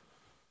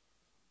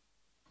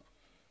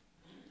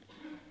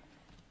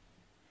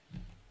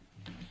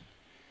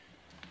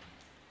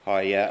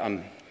 Hi,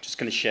 I'm just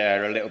going to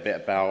share a little bit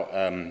about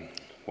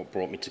what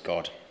brought me to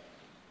God.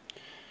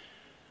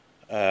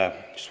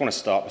 Just want to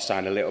start by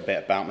saying a little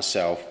bit about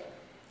myself.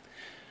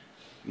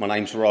 My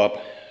name's Rob,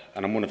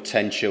 and I'm one of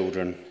 10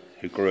 children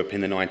who grew up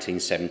in the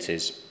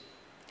 1970s.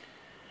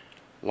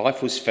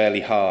 Life was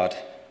fairly hard,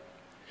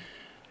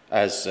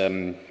 as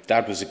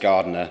Dad was a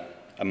gardener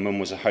and Mum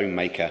was a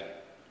homemaker,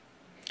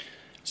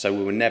 so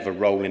we were never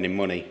rolling in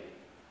money.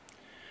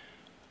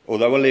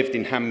 Although I lived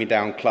in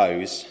hand-me-down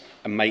clothes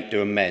and make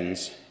do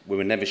amends, we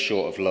were never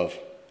short of love.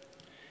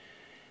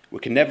 We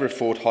could never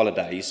afford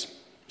holidays,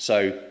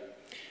 so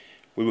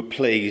we were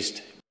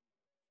pleased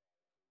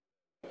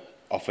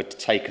offered to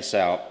take us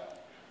out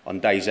on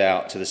days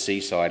out to the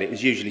seaside. It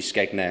was usually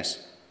Skegness.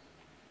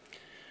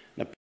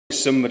 Now, being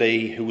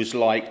somebody who was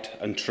liked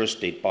and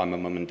trusted by my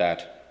mum and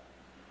dad.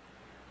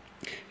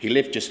 He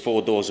lived just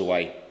 4 doors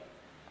away.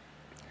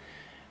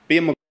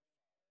 Being my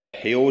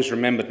he always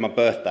remembered my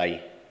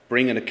birthday,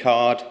 bringing a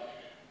card,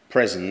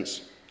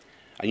 presents,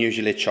 and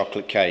usually a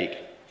chocolate cake.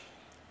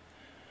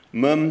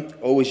 Mum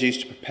always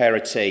used to prepare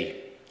a tea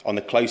on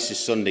the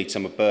closest Sunday to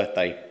my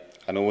birthday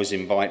and always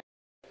invite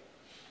me.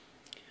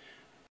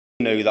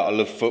 He knew that I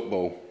loved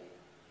football.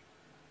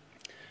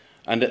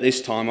 And at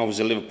this time I was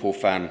a Liverpool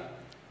fan.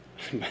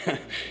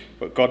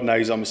 But God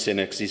knows I'm a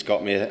sinner because he's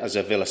got me as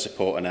a Villa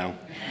supporter now.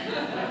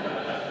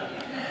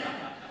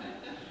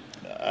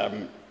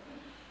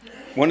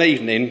 One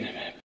evening,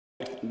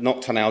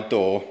 knocked on our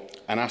door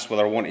and asked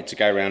whether I wanted to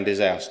go round his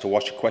house to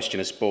watch a question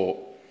of sport,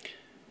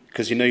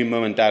 because he knew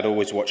Mum and Dad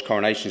always watched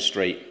Coronation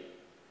Street.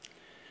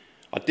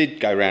 I did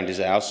go round his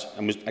house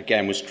and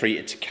was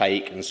treated to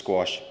cake and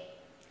squash.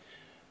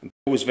 And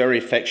Paul was very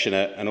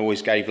affectionate and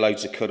always gave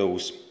loads of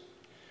cuddles.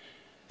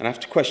 And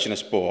after question of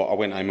sport, I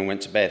went home and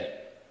went to bed.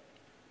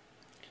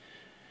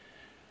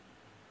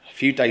 A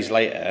few days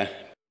later,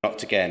 I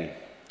knocked again.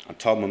 I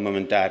told my mum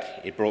and dad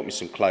he'd brought me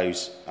some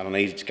clothes and I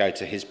needed to go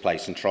to his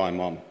place and try them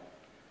on.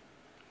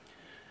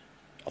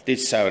 I did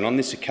so, and on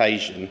this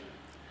occasion,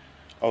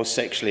 I was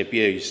sexually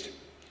abused.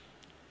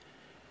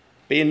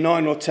 Being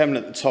 9 or 10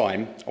 at the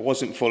time, I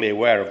wasn't fully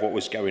aware of what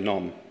was going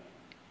on.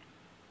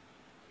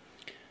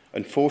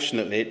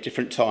 Unfortunately, at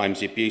different times,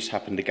 the abuse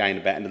happened again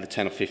about another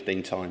 10 or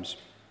 15 times.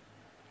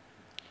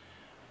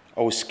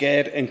 I was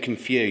scared and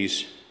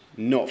confused,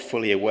 not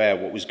fully aware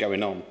of what was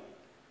going on.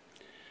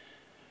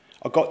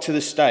 It got to the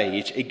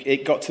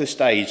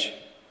stage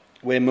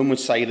where Mum would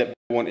say that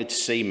he wanted to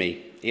see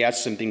me. He had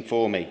something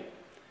for me.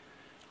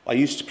 I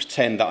used to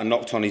pretend that I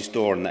knocked on his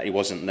door and that he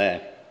wasn't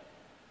there.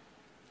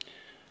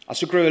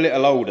 As I grew a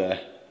little older,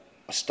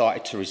 I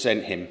started to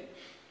resent him.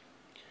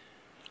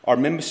 I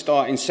remember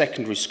starting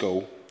secondary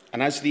school,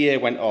 and as the year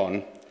went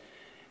on,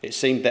 it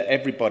seemed that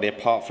everybody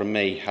apart from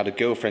me had a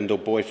girlfriend or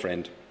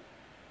boyfriend.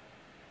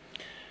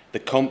 The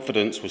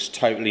confidence was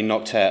totally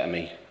knocked out of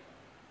me.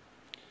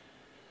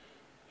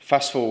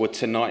 Fast forward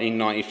to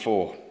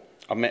 1994,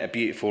 I met a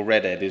beautiful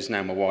redhead who's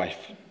now my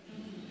wife.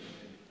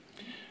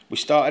 We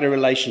started a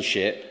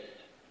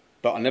relationship,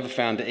 but I never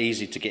found it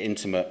easy to get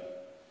intimate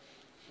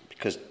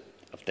because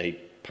of the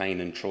pain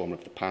and trauma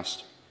of the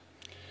past.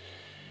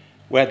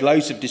 We had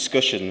loads of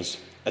discussions,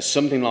 as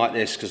something like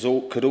this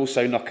could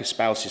also knock a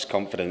spouse's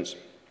confidence.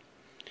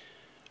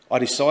 I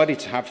decided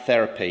to have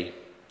therapy,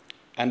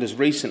 and as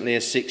recently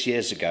as 6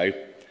 years ago,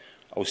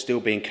 I was still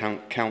being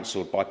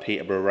counselled by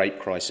Peterborough Rape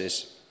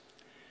Crisis.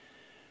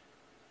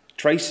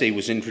 Tracy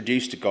was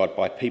introduced to God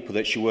by people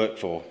that she worked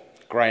for,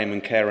 Graham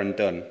and Karen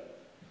Dunn.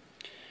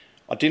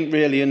 I didn't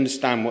really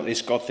understand what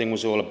this God thing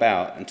was all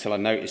about until I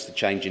noticed the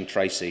change in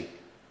Tracy.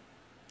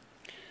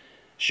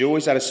 She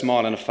always had a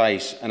smile on her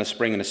face and a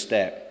spring in her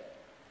step.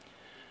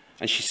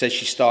 And she said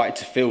she started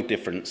to feel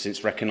different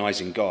since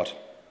recognising God.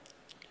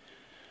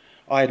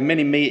 I had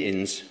many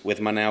meetings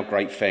with my now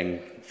great friend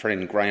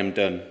Graham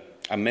Dunn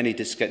and many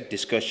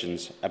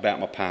discussions about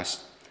my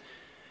past.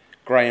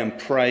 Graham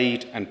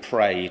prayed and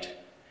prayed,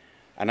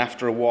 and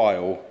after a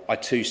while, I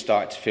too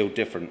started to feel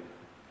different.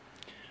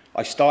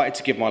 I started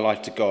to give my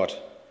life to God,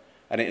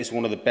 and it is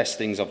one of the best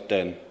things I've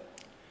done.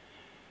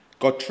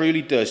 God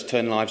truly does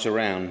turn lives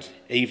around,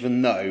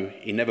 even though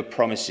he never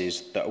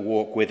promises that a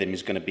walk with him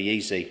is going to be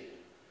easy.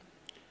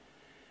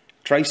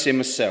 Tracy and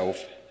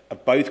myself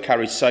have both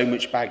carried so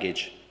much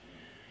baggage,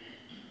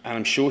 and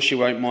I'm sure she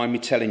won't mind me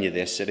telling you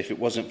this, that if it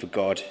wasn't for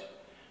God,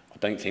 I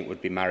don't think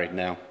we'd be married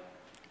now.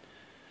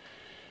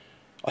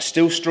 I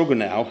still struggle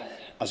now,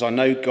 as I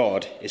know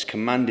God is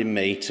commanding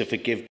me to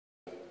forgive,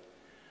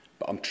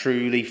 but I'm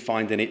truly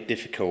finding it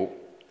difficult,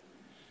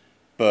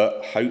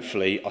 but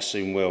hopefully I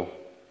soon will,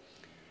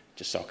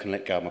 just so I can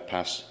let go of my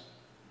past.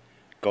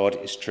 God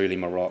is truly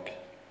my rock.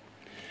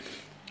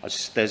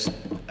 There's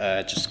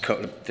just a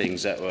couple of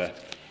things that were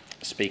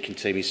speaking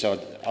to me, so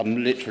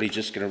I'm literally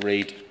just going to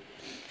read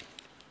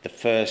the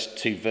first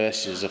 2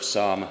 verses of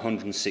Psalm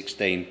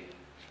 116.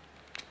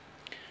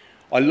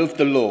 I love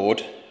the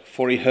Lord,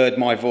 for he heard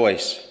my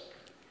voice.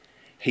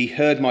 He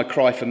heard my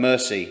cry for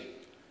mercy.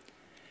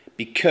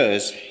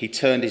 Because he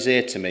turned his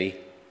ear to me,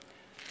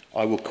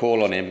 I will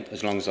call on him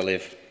as long as I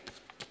live.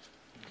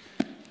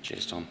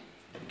 Cheers, Tom.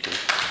 Thank you.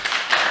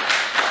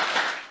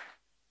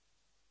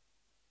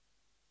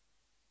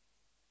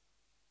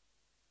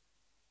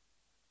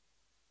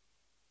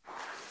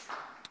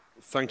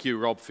 Thank you,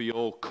 Rob, for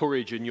your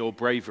courage and your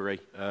bravery,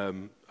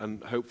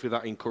 and hopefully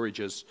that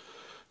encourages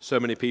so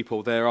many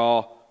people. There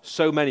are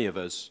so many of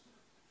us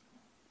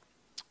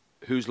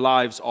whose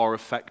lives are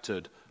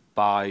affected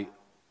by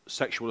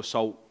sexual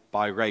assault,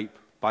 by rape,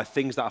 by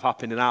things that have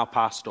happened in our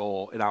past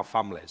or in our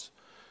families.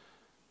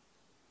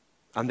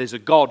 And there's a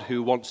God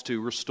who wants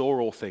to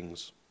restore all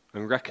things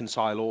and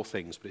reconcile all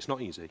things, but it's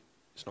not easy.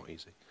 It's not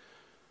easy.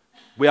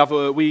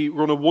 We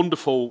run a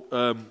wonderful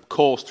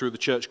course through the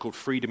church called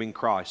Freedom in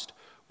Christ,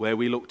 where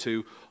we look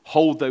to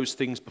hold those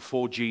things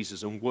before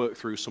Jesus and work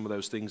through some of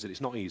those things, and it's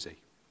not easy.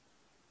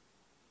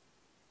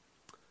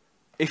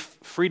 If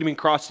freedom in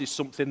Christ is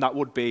something that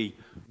would be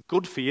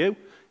good for you,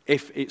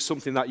 if it's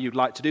something that you'd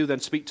like to do, then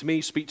speak to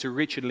me, speak to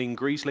Rich and Lynn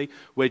Greasley.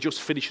 We're just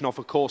finishing off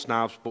a course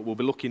now, but we'll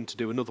be looking to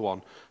do another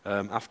one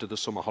after the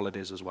summer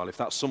holidays as well. If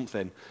that's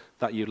something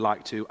that you'd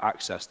like to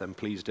access, then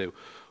please do.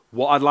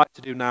 What I'd like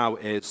to do now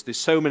is, there's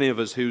so many of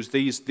us whose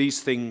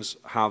these things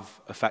have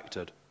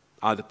affected,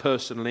 either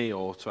personally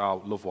or to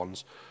our loved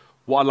ones.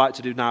 What I'd like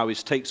to do now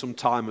is take some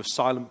time of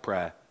silent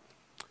prayer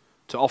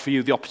to offer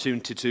you the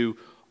opportunity to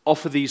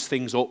offer these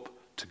things up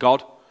to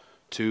God,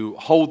 to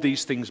hold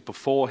these things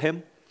before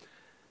him,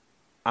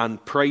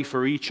 and pray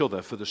for each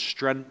other for the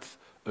strength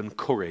and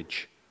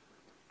courage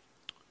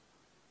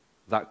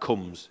that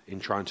comes in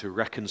trying to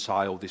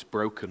reconcile this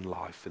broken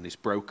life and this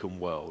broken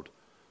world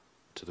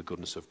to the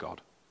goodness of God.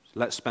 So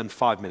let's spend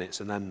 5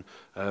 minutes, and then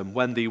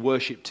when the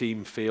worship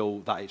team feel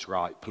that it's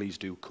right, please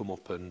do come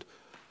up and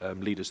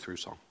lead us through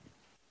song.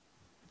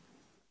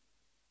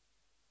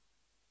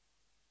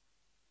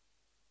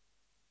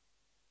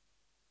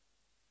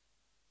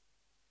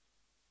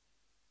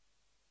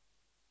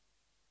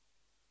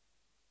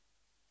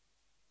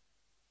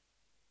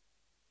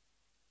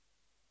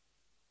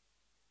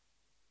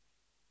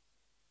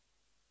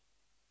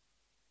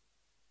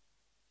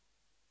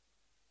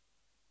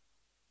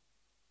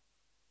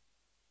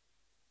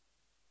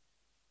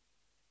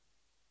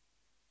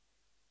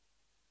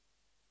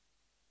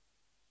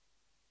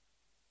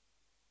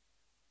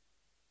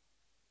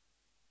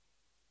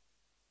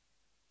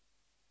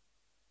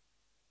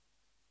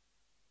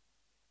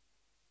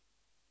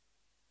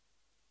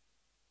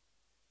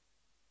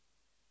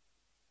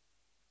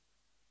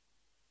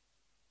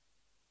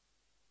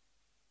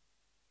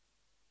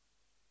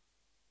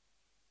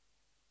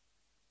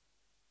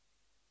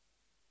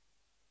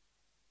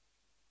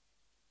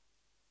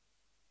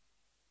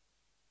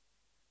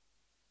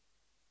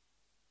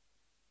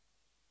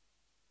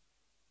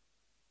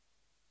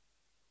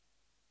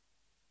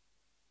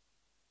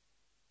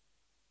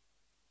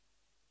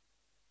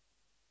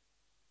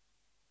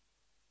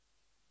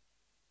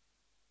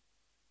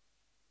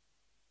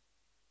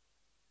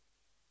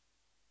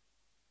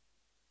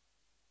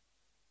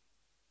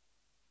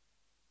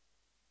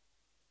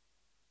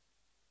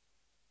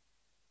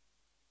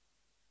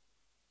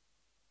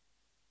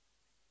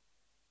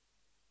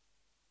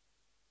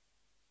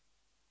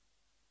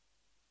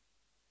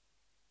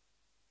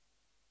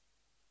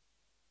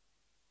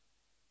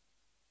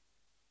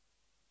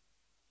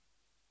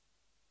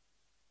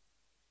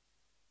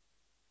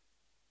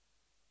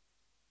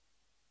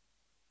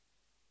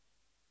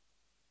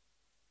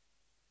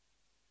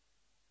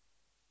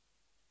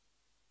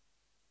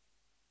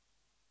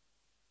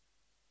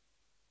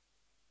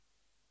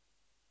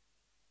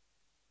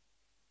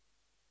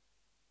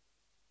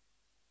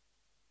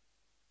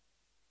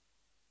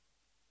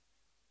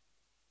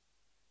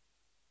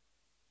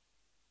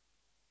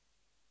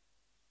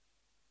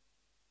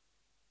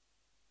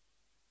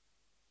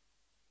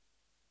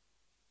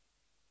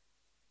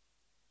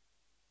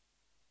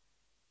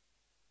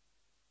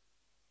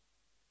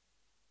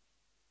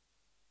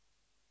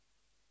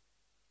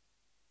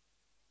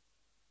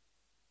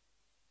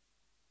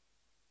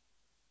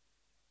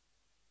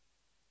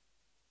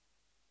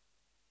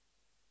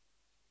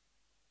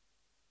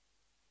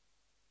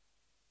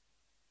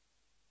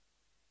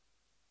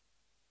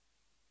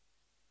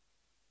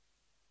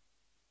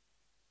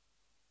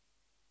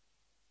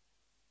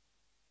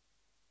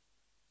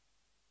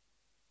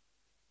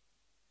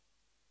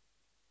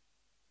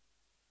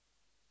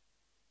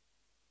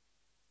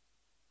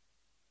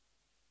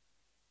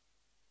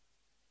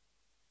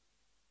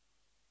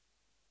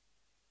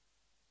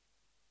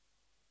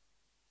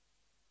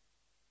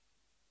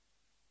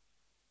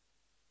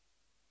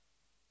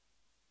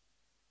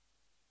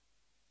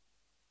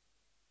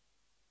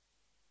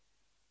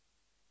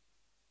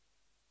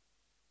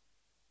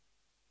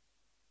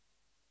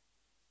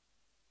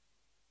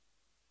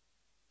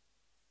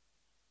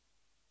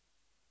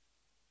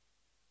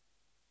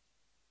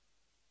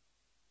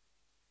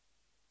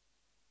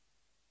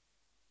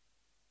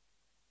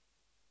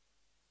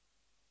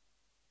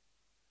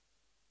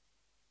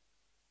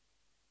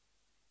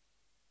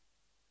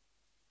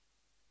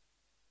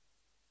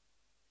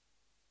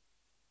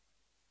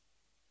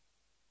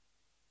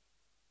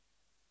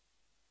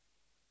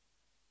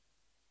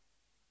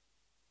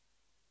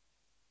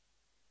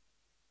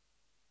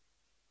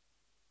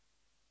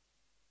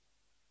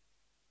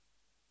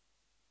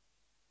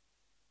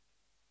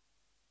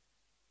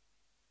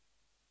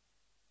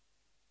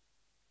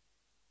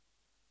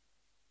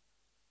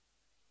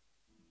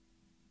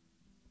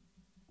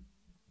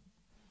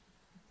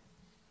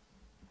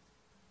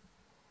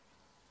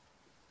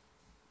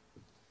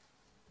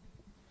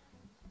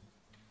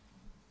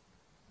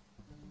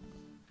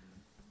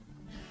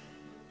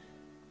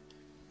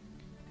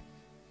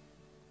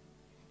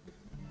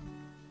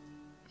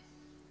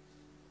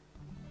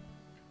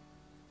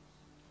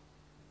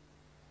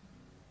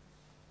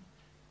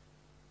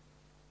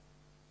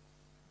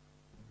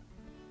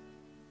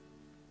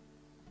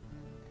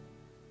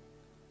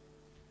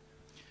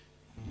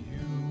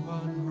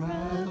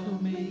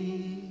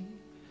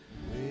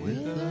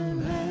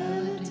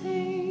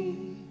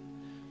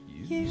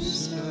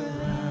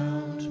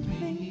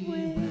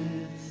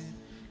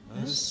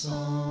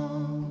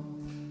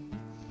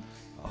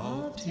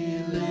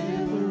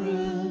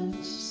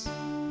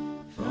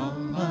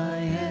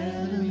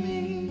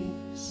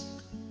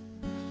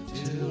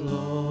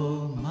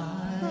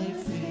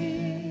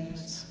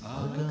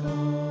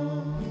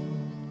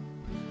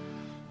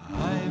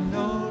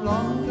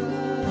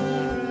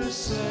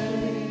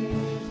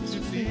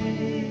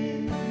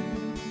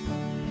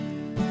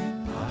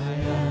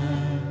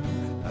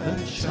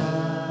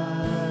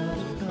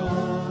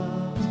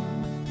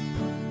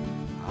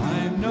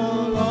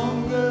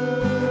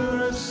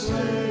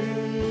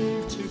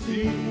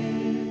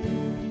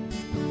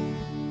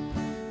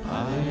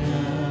 I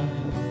am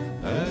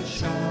a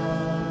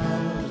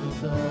child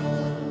of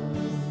God.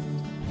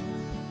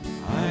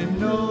 I'm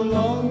no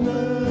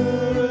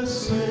longer a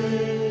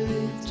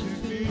slave to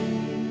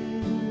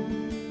fear.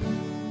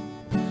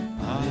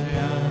 I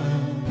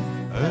am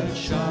a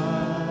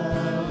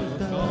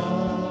child of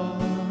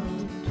God.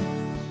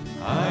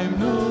 I'm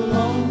no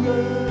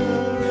longer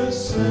a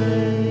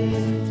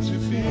slave to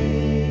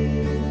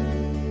fear.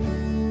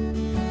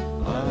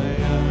 I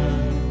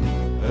am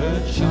a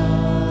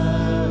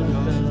child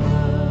of God.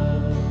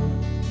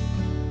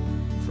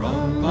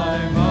 From my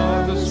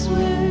mother's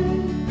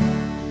womb,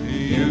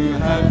 you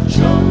have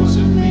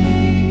chosen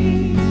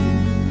me.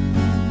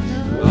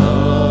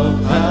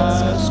 Love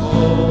has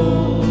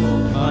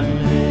called my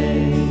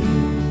name.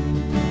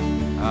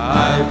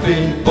 I've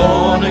been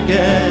born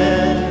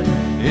again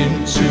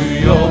into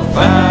your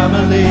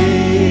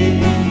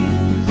family.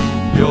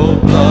 Your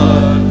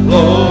blood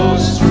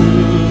flows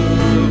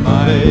through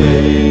my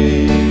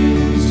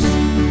veins.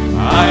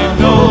 I'm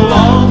no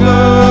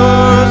longer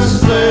a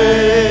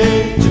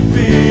slave to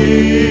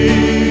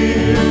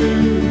fear.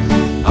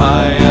 I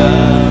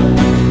am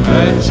a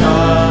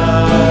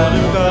child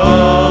of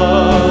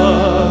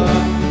God.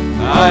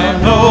 I'm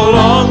no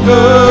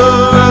longer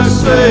a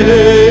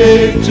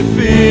slave to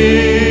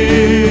fear.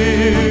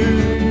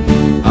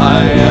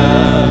 I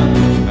am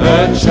a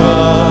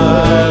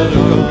child of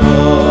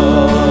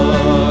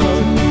God.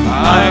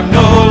 I'm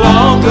no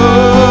longer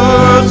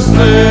a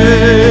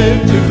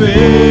slave to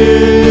fear.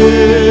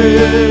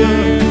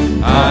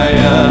 I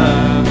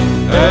am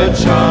a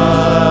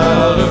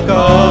child of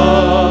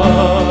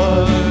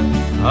God.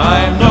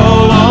 I'm no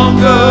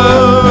longer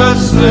a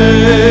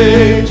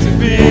slave to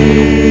fear.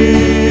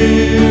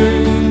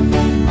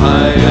 I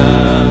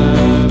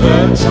am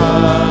a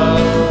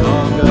child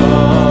of God.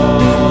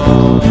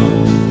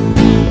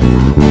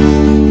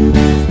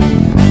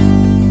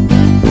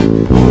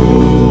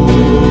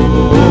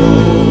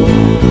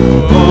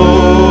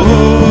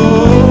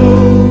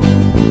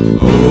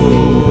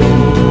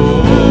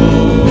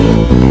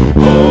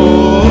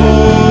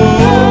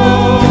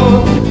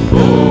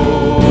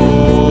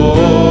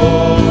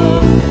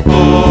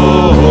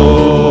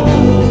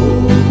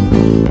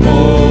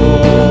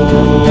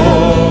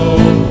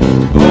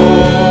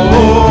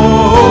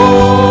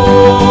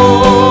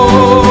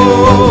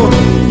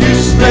 You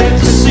split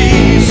the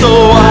sea so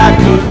I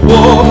could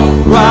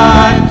walk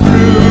right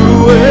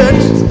through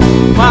it.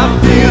 My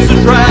fears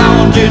are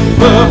drowned in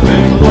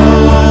perfect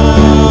love.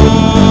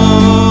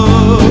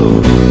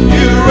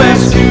 You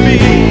rescue me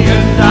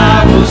and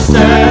I will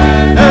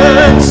stand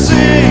and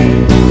sing.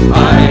 I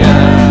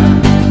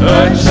am a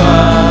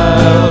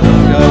child of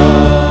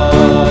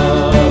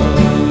God.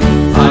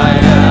 I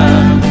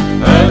am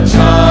a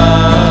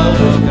child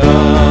of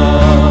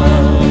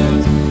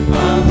God.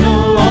 I'm no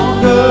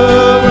longer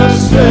a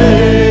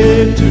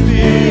slave to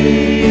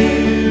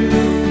fear.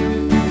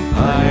 I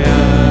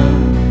am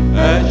a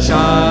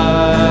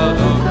child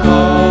of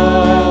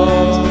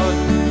God.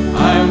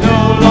 I'm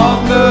no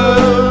longer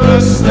a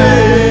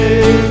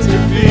slave to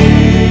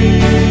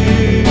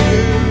fear.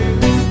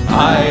 I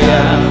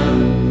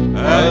am a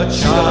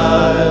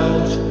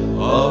child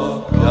of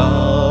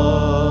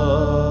God.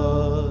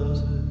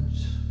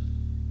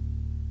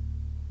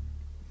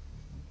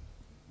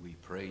 We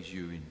praise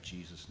you in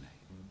Jesus'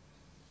 name,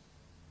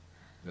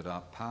 that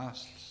our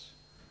pasts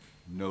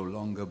no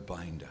longer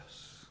bind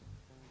us,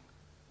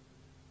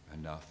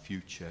 and our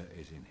future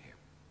is in him.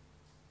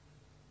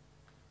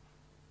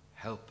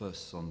 Help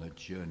us on the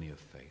journey of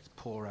faith.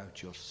 Pour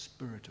out your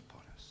Spirit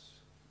upon us,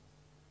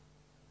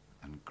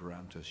 and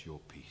grant us your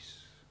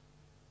peace.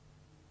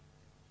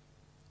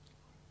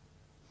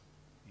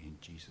 In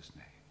Jesus'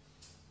 name.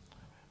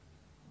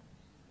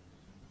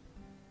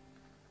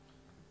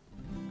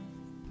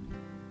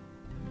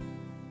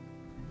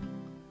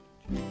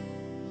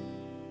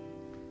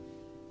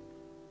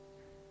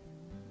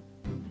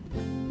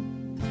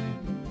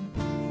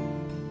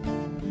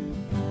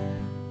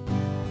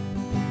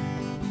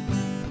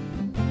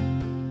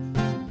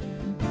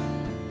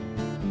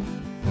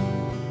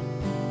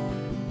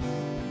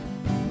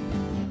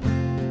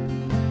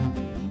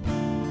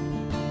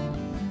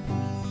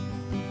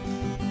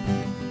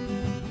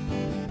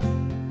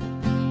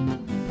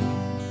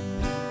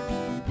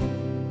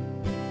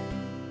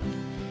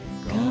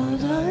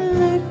 God, I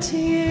look to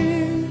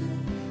you.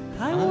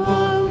 I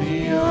won't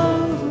be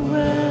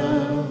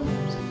overwhelmed.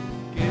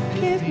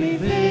 Give me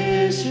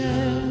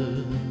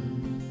vision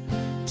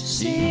to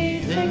see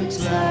things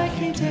like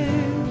you do.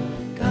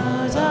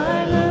 God,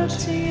 I look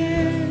to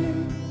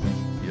you.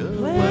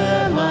 You're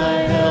where my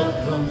help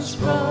comes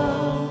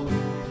from.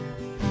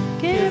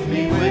 Give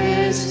me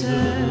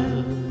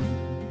wisdom.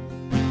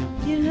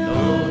 You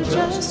know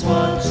just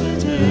what to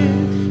do,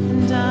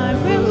 and I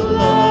will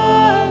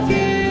love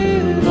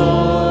you,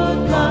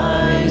 Lord,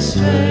 my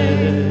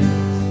strength.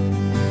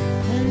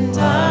 And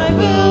I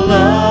will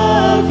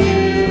love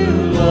you,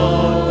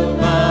 Lord,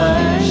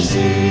 my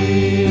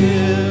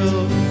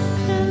shield.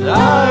 And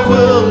I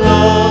will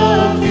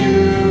love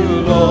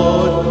you,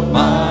 Lord,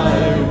 my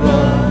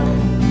rock,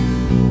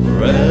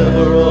 forever.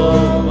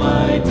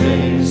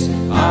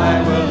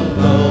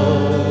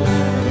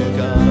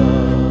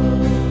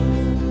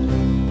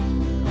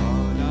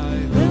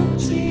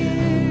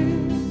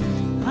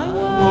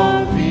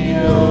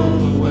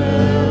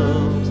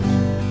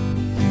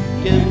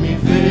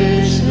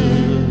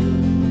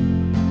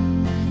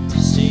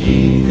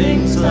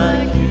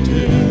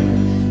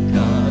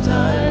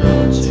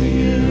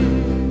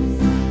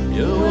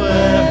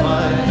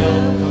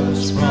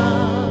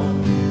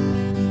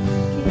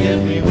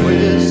 give me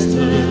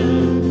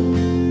wisdom.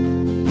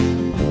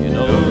 You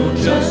know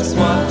just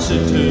what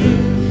to do.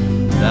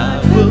 I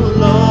will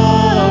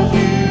love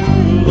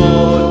you,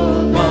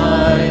 Lord,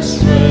 my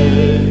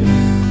strength.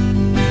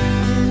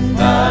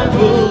 I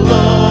will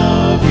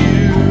love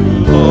you,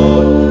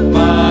 Lord,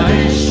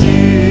 my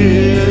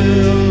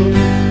shield.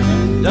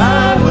 And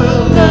I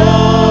will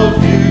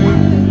love you,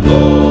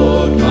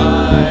 Lord,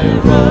 my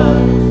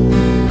rock.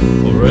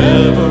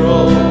 Forever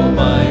all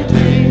my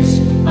days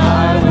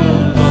I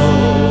will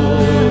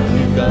love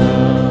you,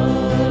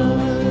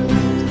 God.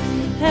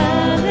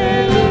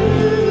 Hallelujah,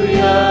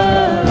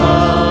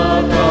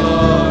 our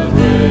God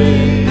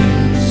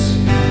reigns.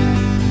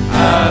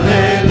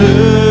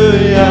 Hallelujah,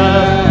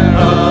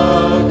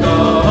 our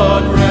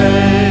God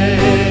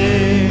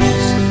reigns.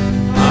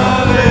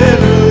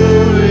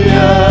 Hallelujah,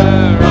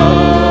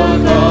 our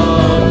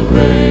God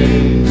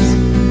reigns.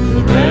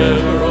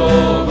 Forever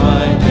all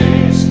my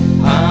days.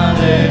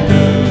 Hallelujah.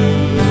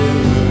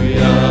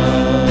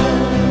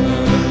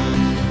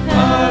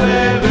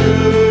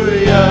 Hallelujah,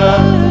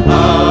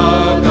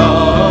 our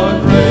God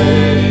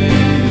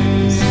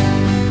reigns.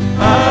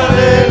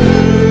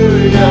 Hallelujah,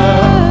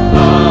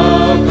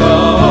 our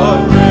God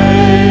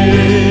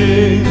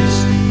reigns.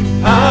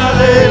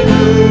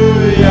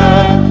 Hallelujah,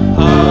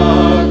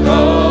 our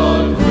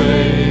God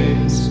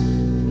reigns.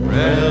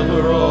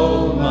 Forever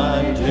all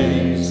my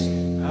days.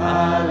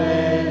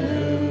 Hallelujah.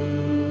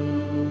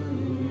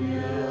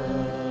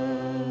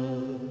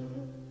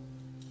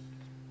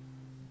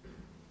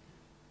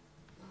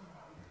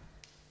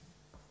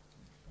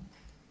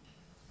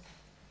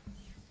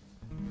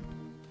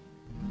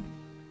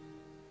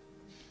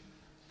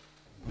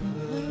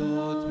 The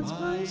Lord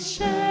my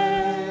shepherd,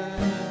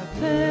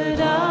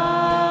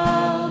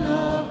 I'll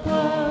not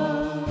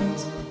want.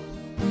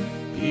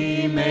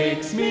 He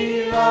makes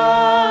me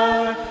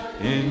lie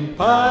in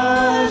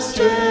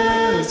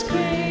pastures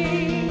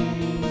green.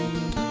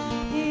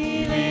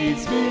 He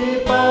leads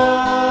me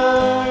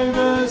by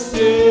the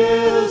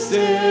still,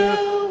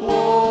 still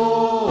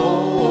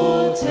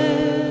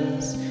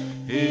waters.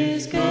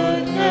 His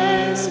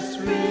goodness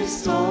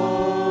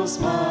restores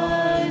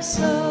my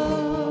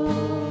soul.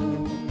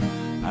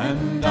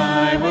 And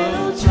I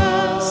will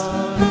trust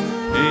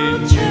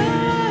in you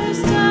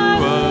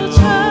alone.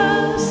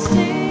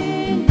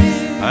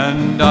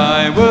 And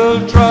I will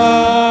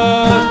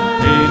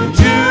trust in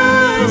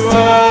you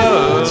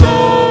alone.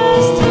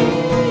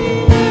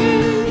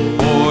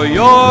 For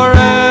your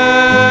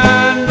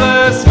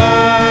endless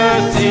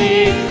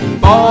mercy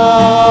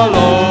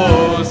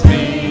follows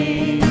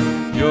me.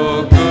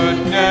 Your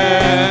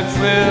goodness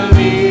will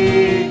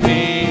lead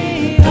me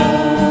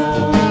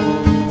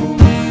home.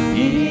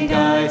 He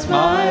guides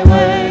my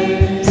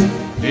ways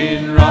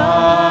in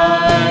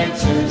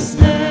righteousness,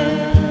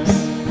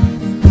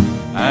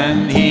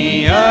 and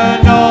He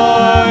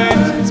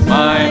anoints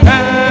my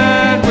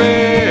head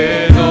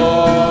with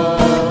oil,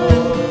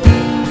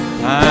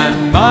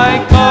 and my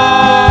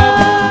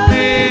cup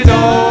it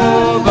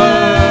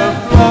overflows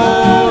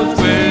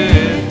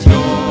with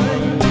joy.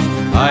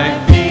 I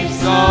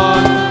feast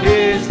on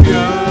His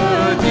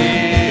pure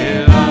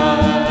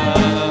delight,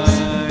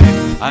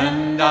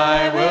 and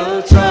I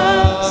will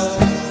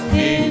trust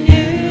in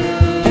you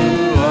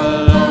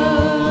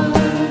alone.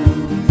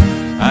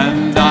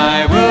 And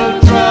I will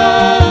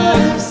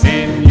trust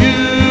in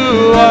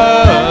you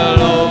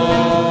alone.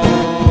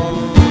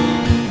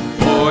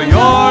 For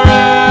your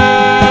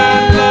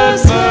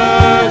endless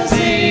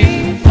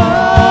mercy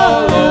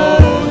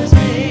follows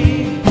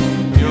me.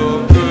 Your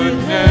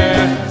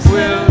goodness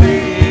will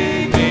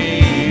lead me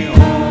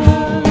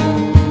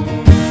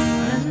home.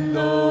 And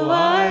though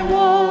I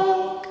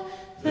walk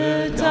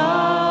the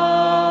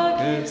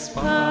darkest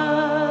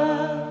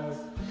path,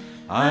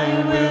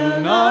 I will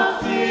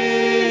not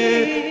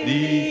fear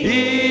the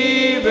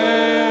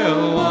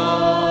evil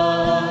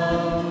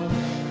one.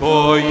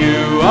 For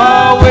you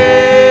are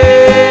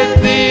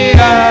with me,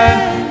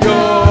 and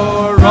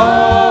your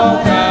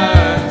rod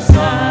and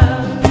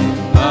staff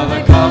are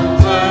the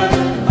comfort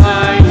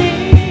I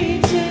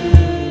need to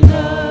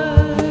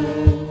know.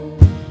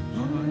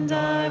 And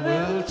I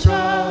will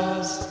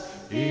trust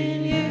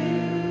in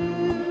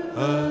you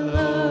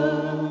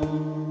alone.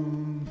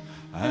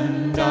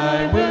 And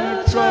I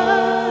will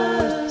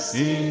trust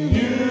in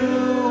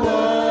you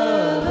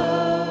alone.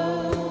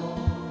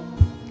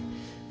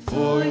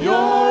 For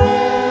your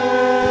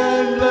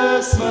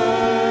endless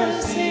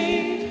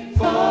mercy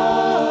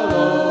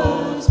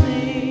follows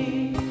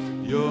me.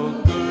 Your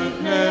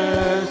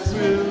goodness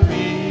will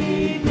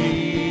lead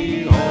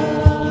me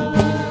home.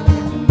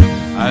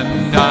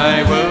 And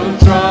I will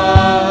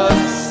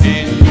trust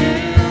in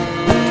you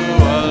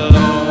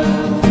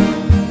alone.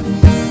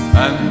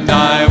 And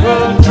I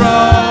will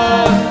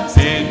trust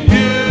in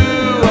you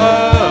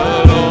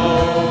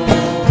alone.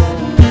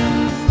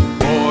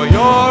 For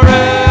your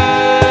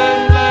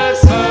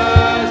endless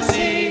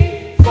mercy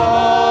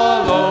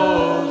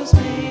follows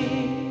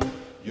me.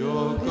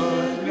 Your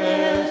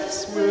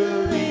goodness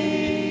will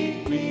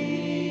lead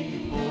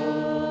me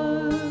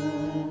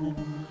home.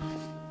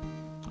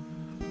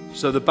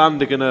 So the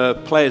band are going to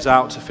play us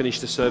out to finish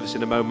the service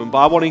in a moment. But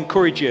I want to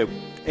encourage you,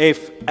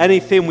 if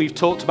anything we've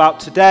talked about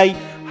today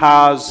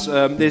has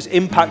this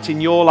impact in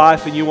your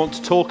life and you want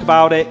to talk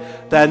about it,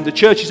 then the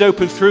church is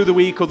open through the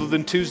week other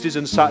than Tuesdays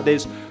and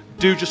Saturdays.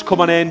 Do just come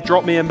on in,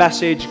 drop me a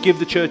message, give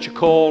the church a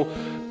call.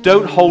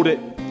 Don't hold it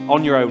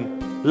on your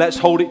own. Let's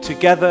hold it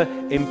together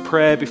in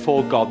prayer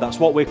before God. That's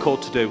what we're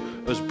called to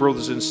do as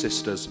brothers and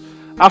sisters.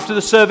 After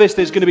the service,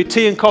 there's going to be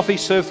tea and coffee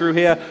served through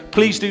here.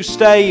 Please do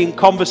stay in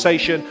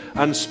conversation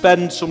and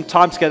spend some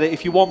time together.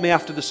 If you want me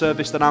after the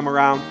service, then I'm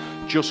around.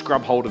 Just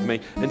grab hold of me.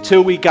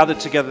 Until we gather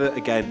together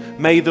again,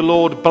 may the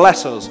Lord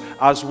bless us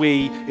as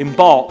we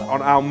embark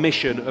on our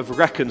mission of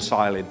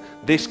reconciling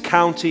this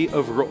county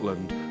of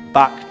Rutland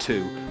back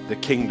to the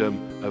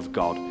kingdom of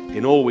God.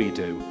 In all we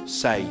do,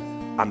 say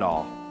and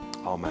are.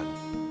 Amen.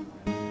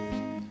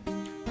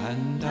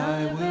 And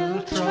I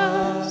will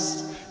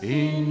trust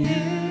in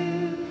you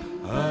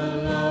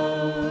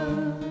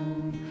alone.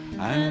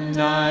 And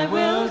I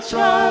will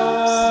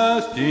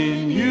trust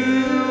in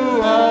you